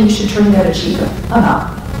not something you should turn the other cheek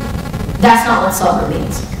about. That's not what sabr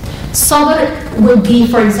means. Sabr would be,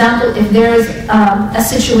 for example, if there's a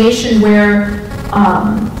situation where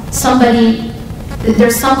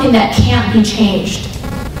there's something that can't be changed.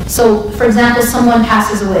 So, for example, someone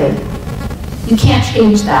passes away. You can't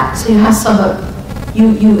change that, so you have sabr.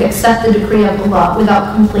 You accept the decree of Allah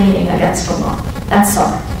without complaining against Allah. That's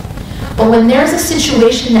sabr. But when there's a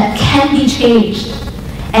situation that can be changed,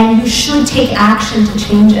 and you should take action to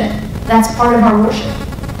change it, that's part of our worship.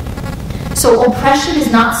 So oppression is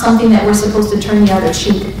not something that we're supposed to turn the other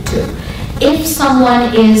cheek to. If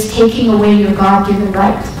someone is taking away your God-given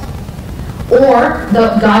right, or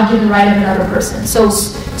the God-given right of another person, so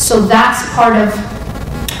that's part of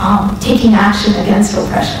taking action against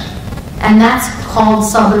oppression. And that's called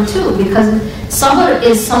sabr too, because sabr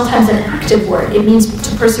is sometimes an active word. It means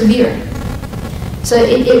to persevere. So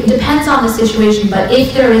it depends on the situation, but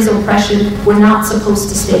if there is oppression, we're not supposed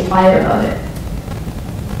to stay quiet about it.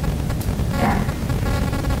 Yeah.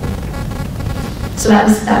 So that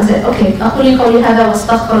was it. Okay. أقول قولي هذا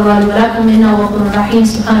واستغفر الله لي ولكم إنه غفور رحيم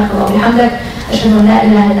سبحانك اللهم وبحمدك أشهد أن لا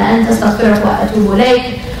إله إلا أنت أستغفرك وأتوب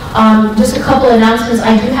إليك. Just a couple announcements.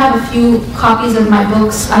 I do have a few copies of my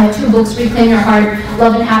books. I have 2 books, Reclaim Your Heart,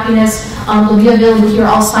 Love and Happiness. Will be available here.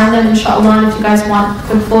 I'll sign them, inshallah, if you guys want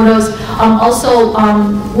quick photos. Also,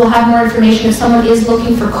 we'll have more information if someone is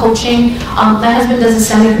looking for coaching. My husband does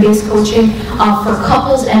Islamic-based coaching for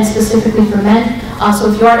couples and specifically for men.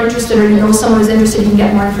 So if you are interested or you know someone who's interested, you can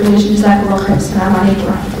get more information. Jazakallah khair. Assalamu alaikum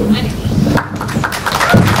wa rahmatullah.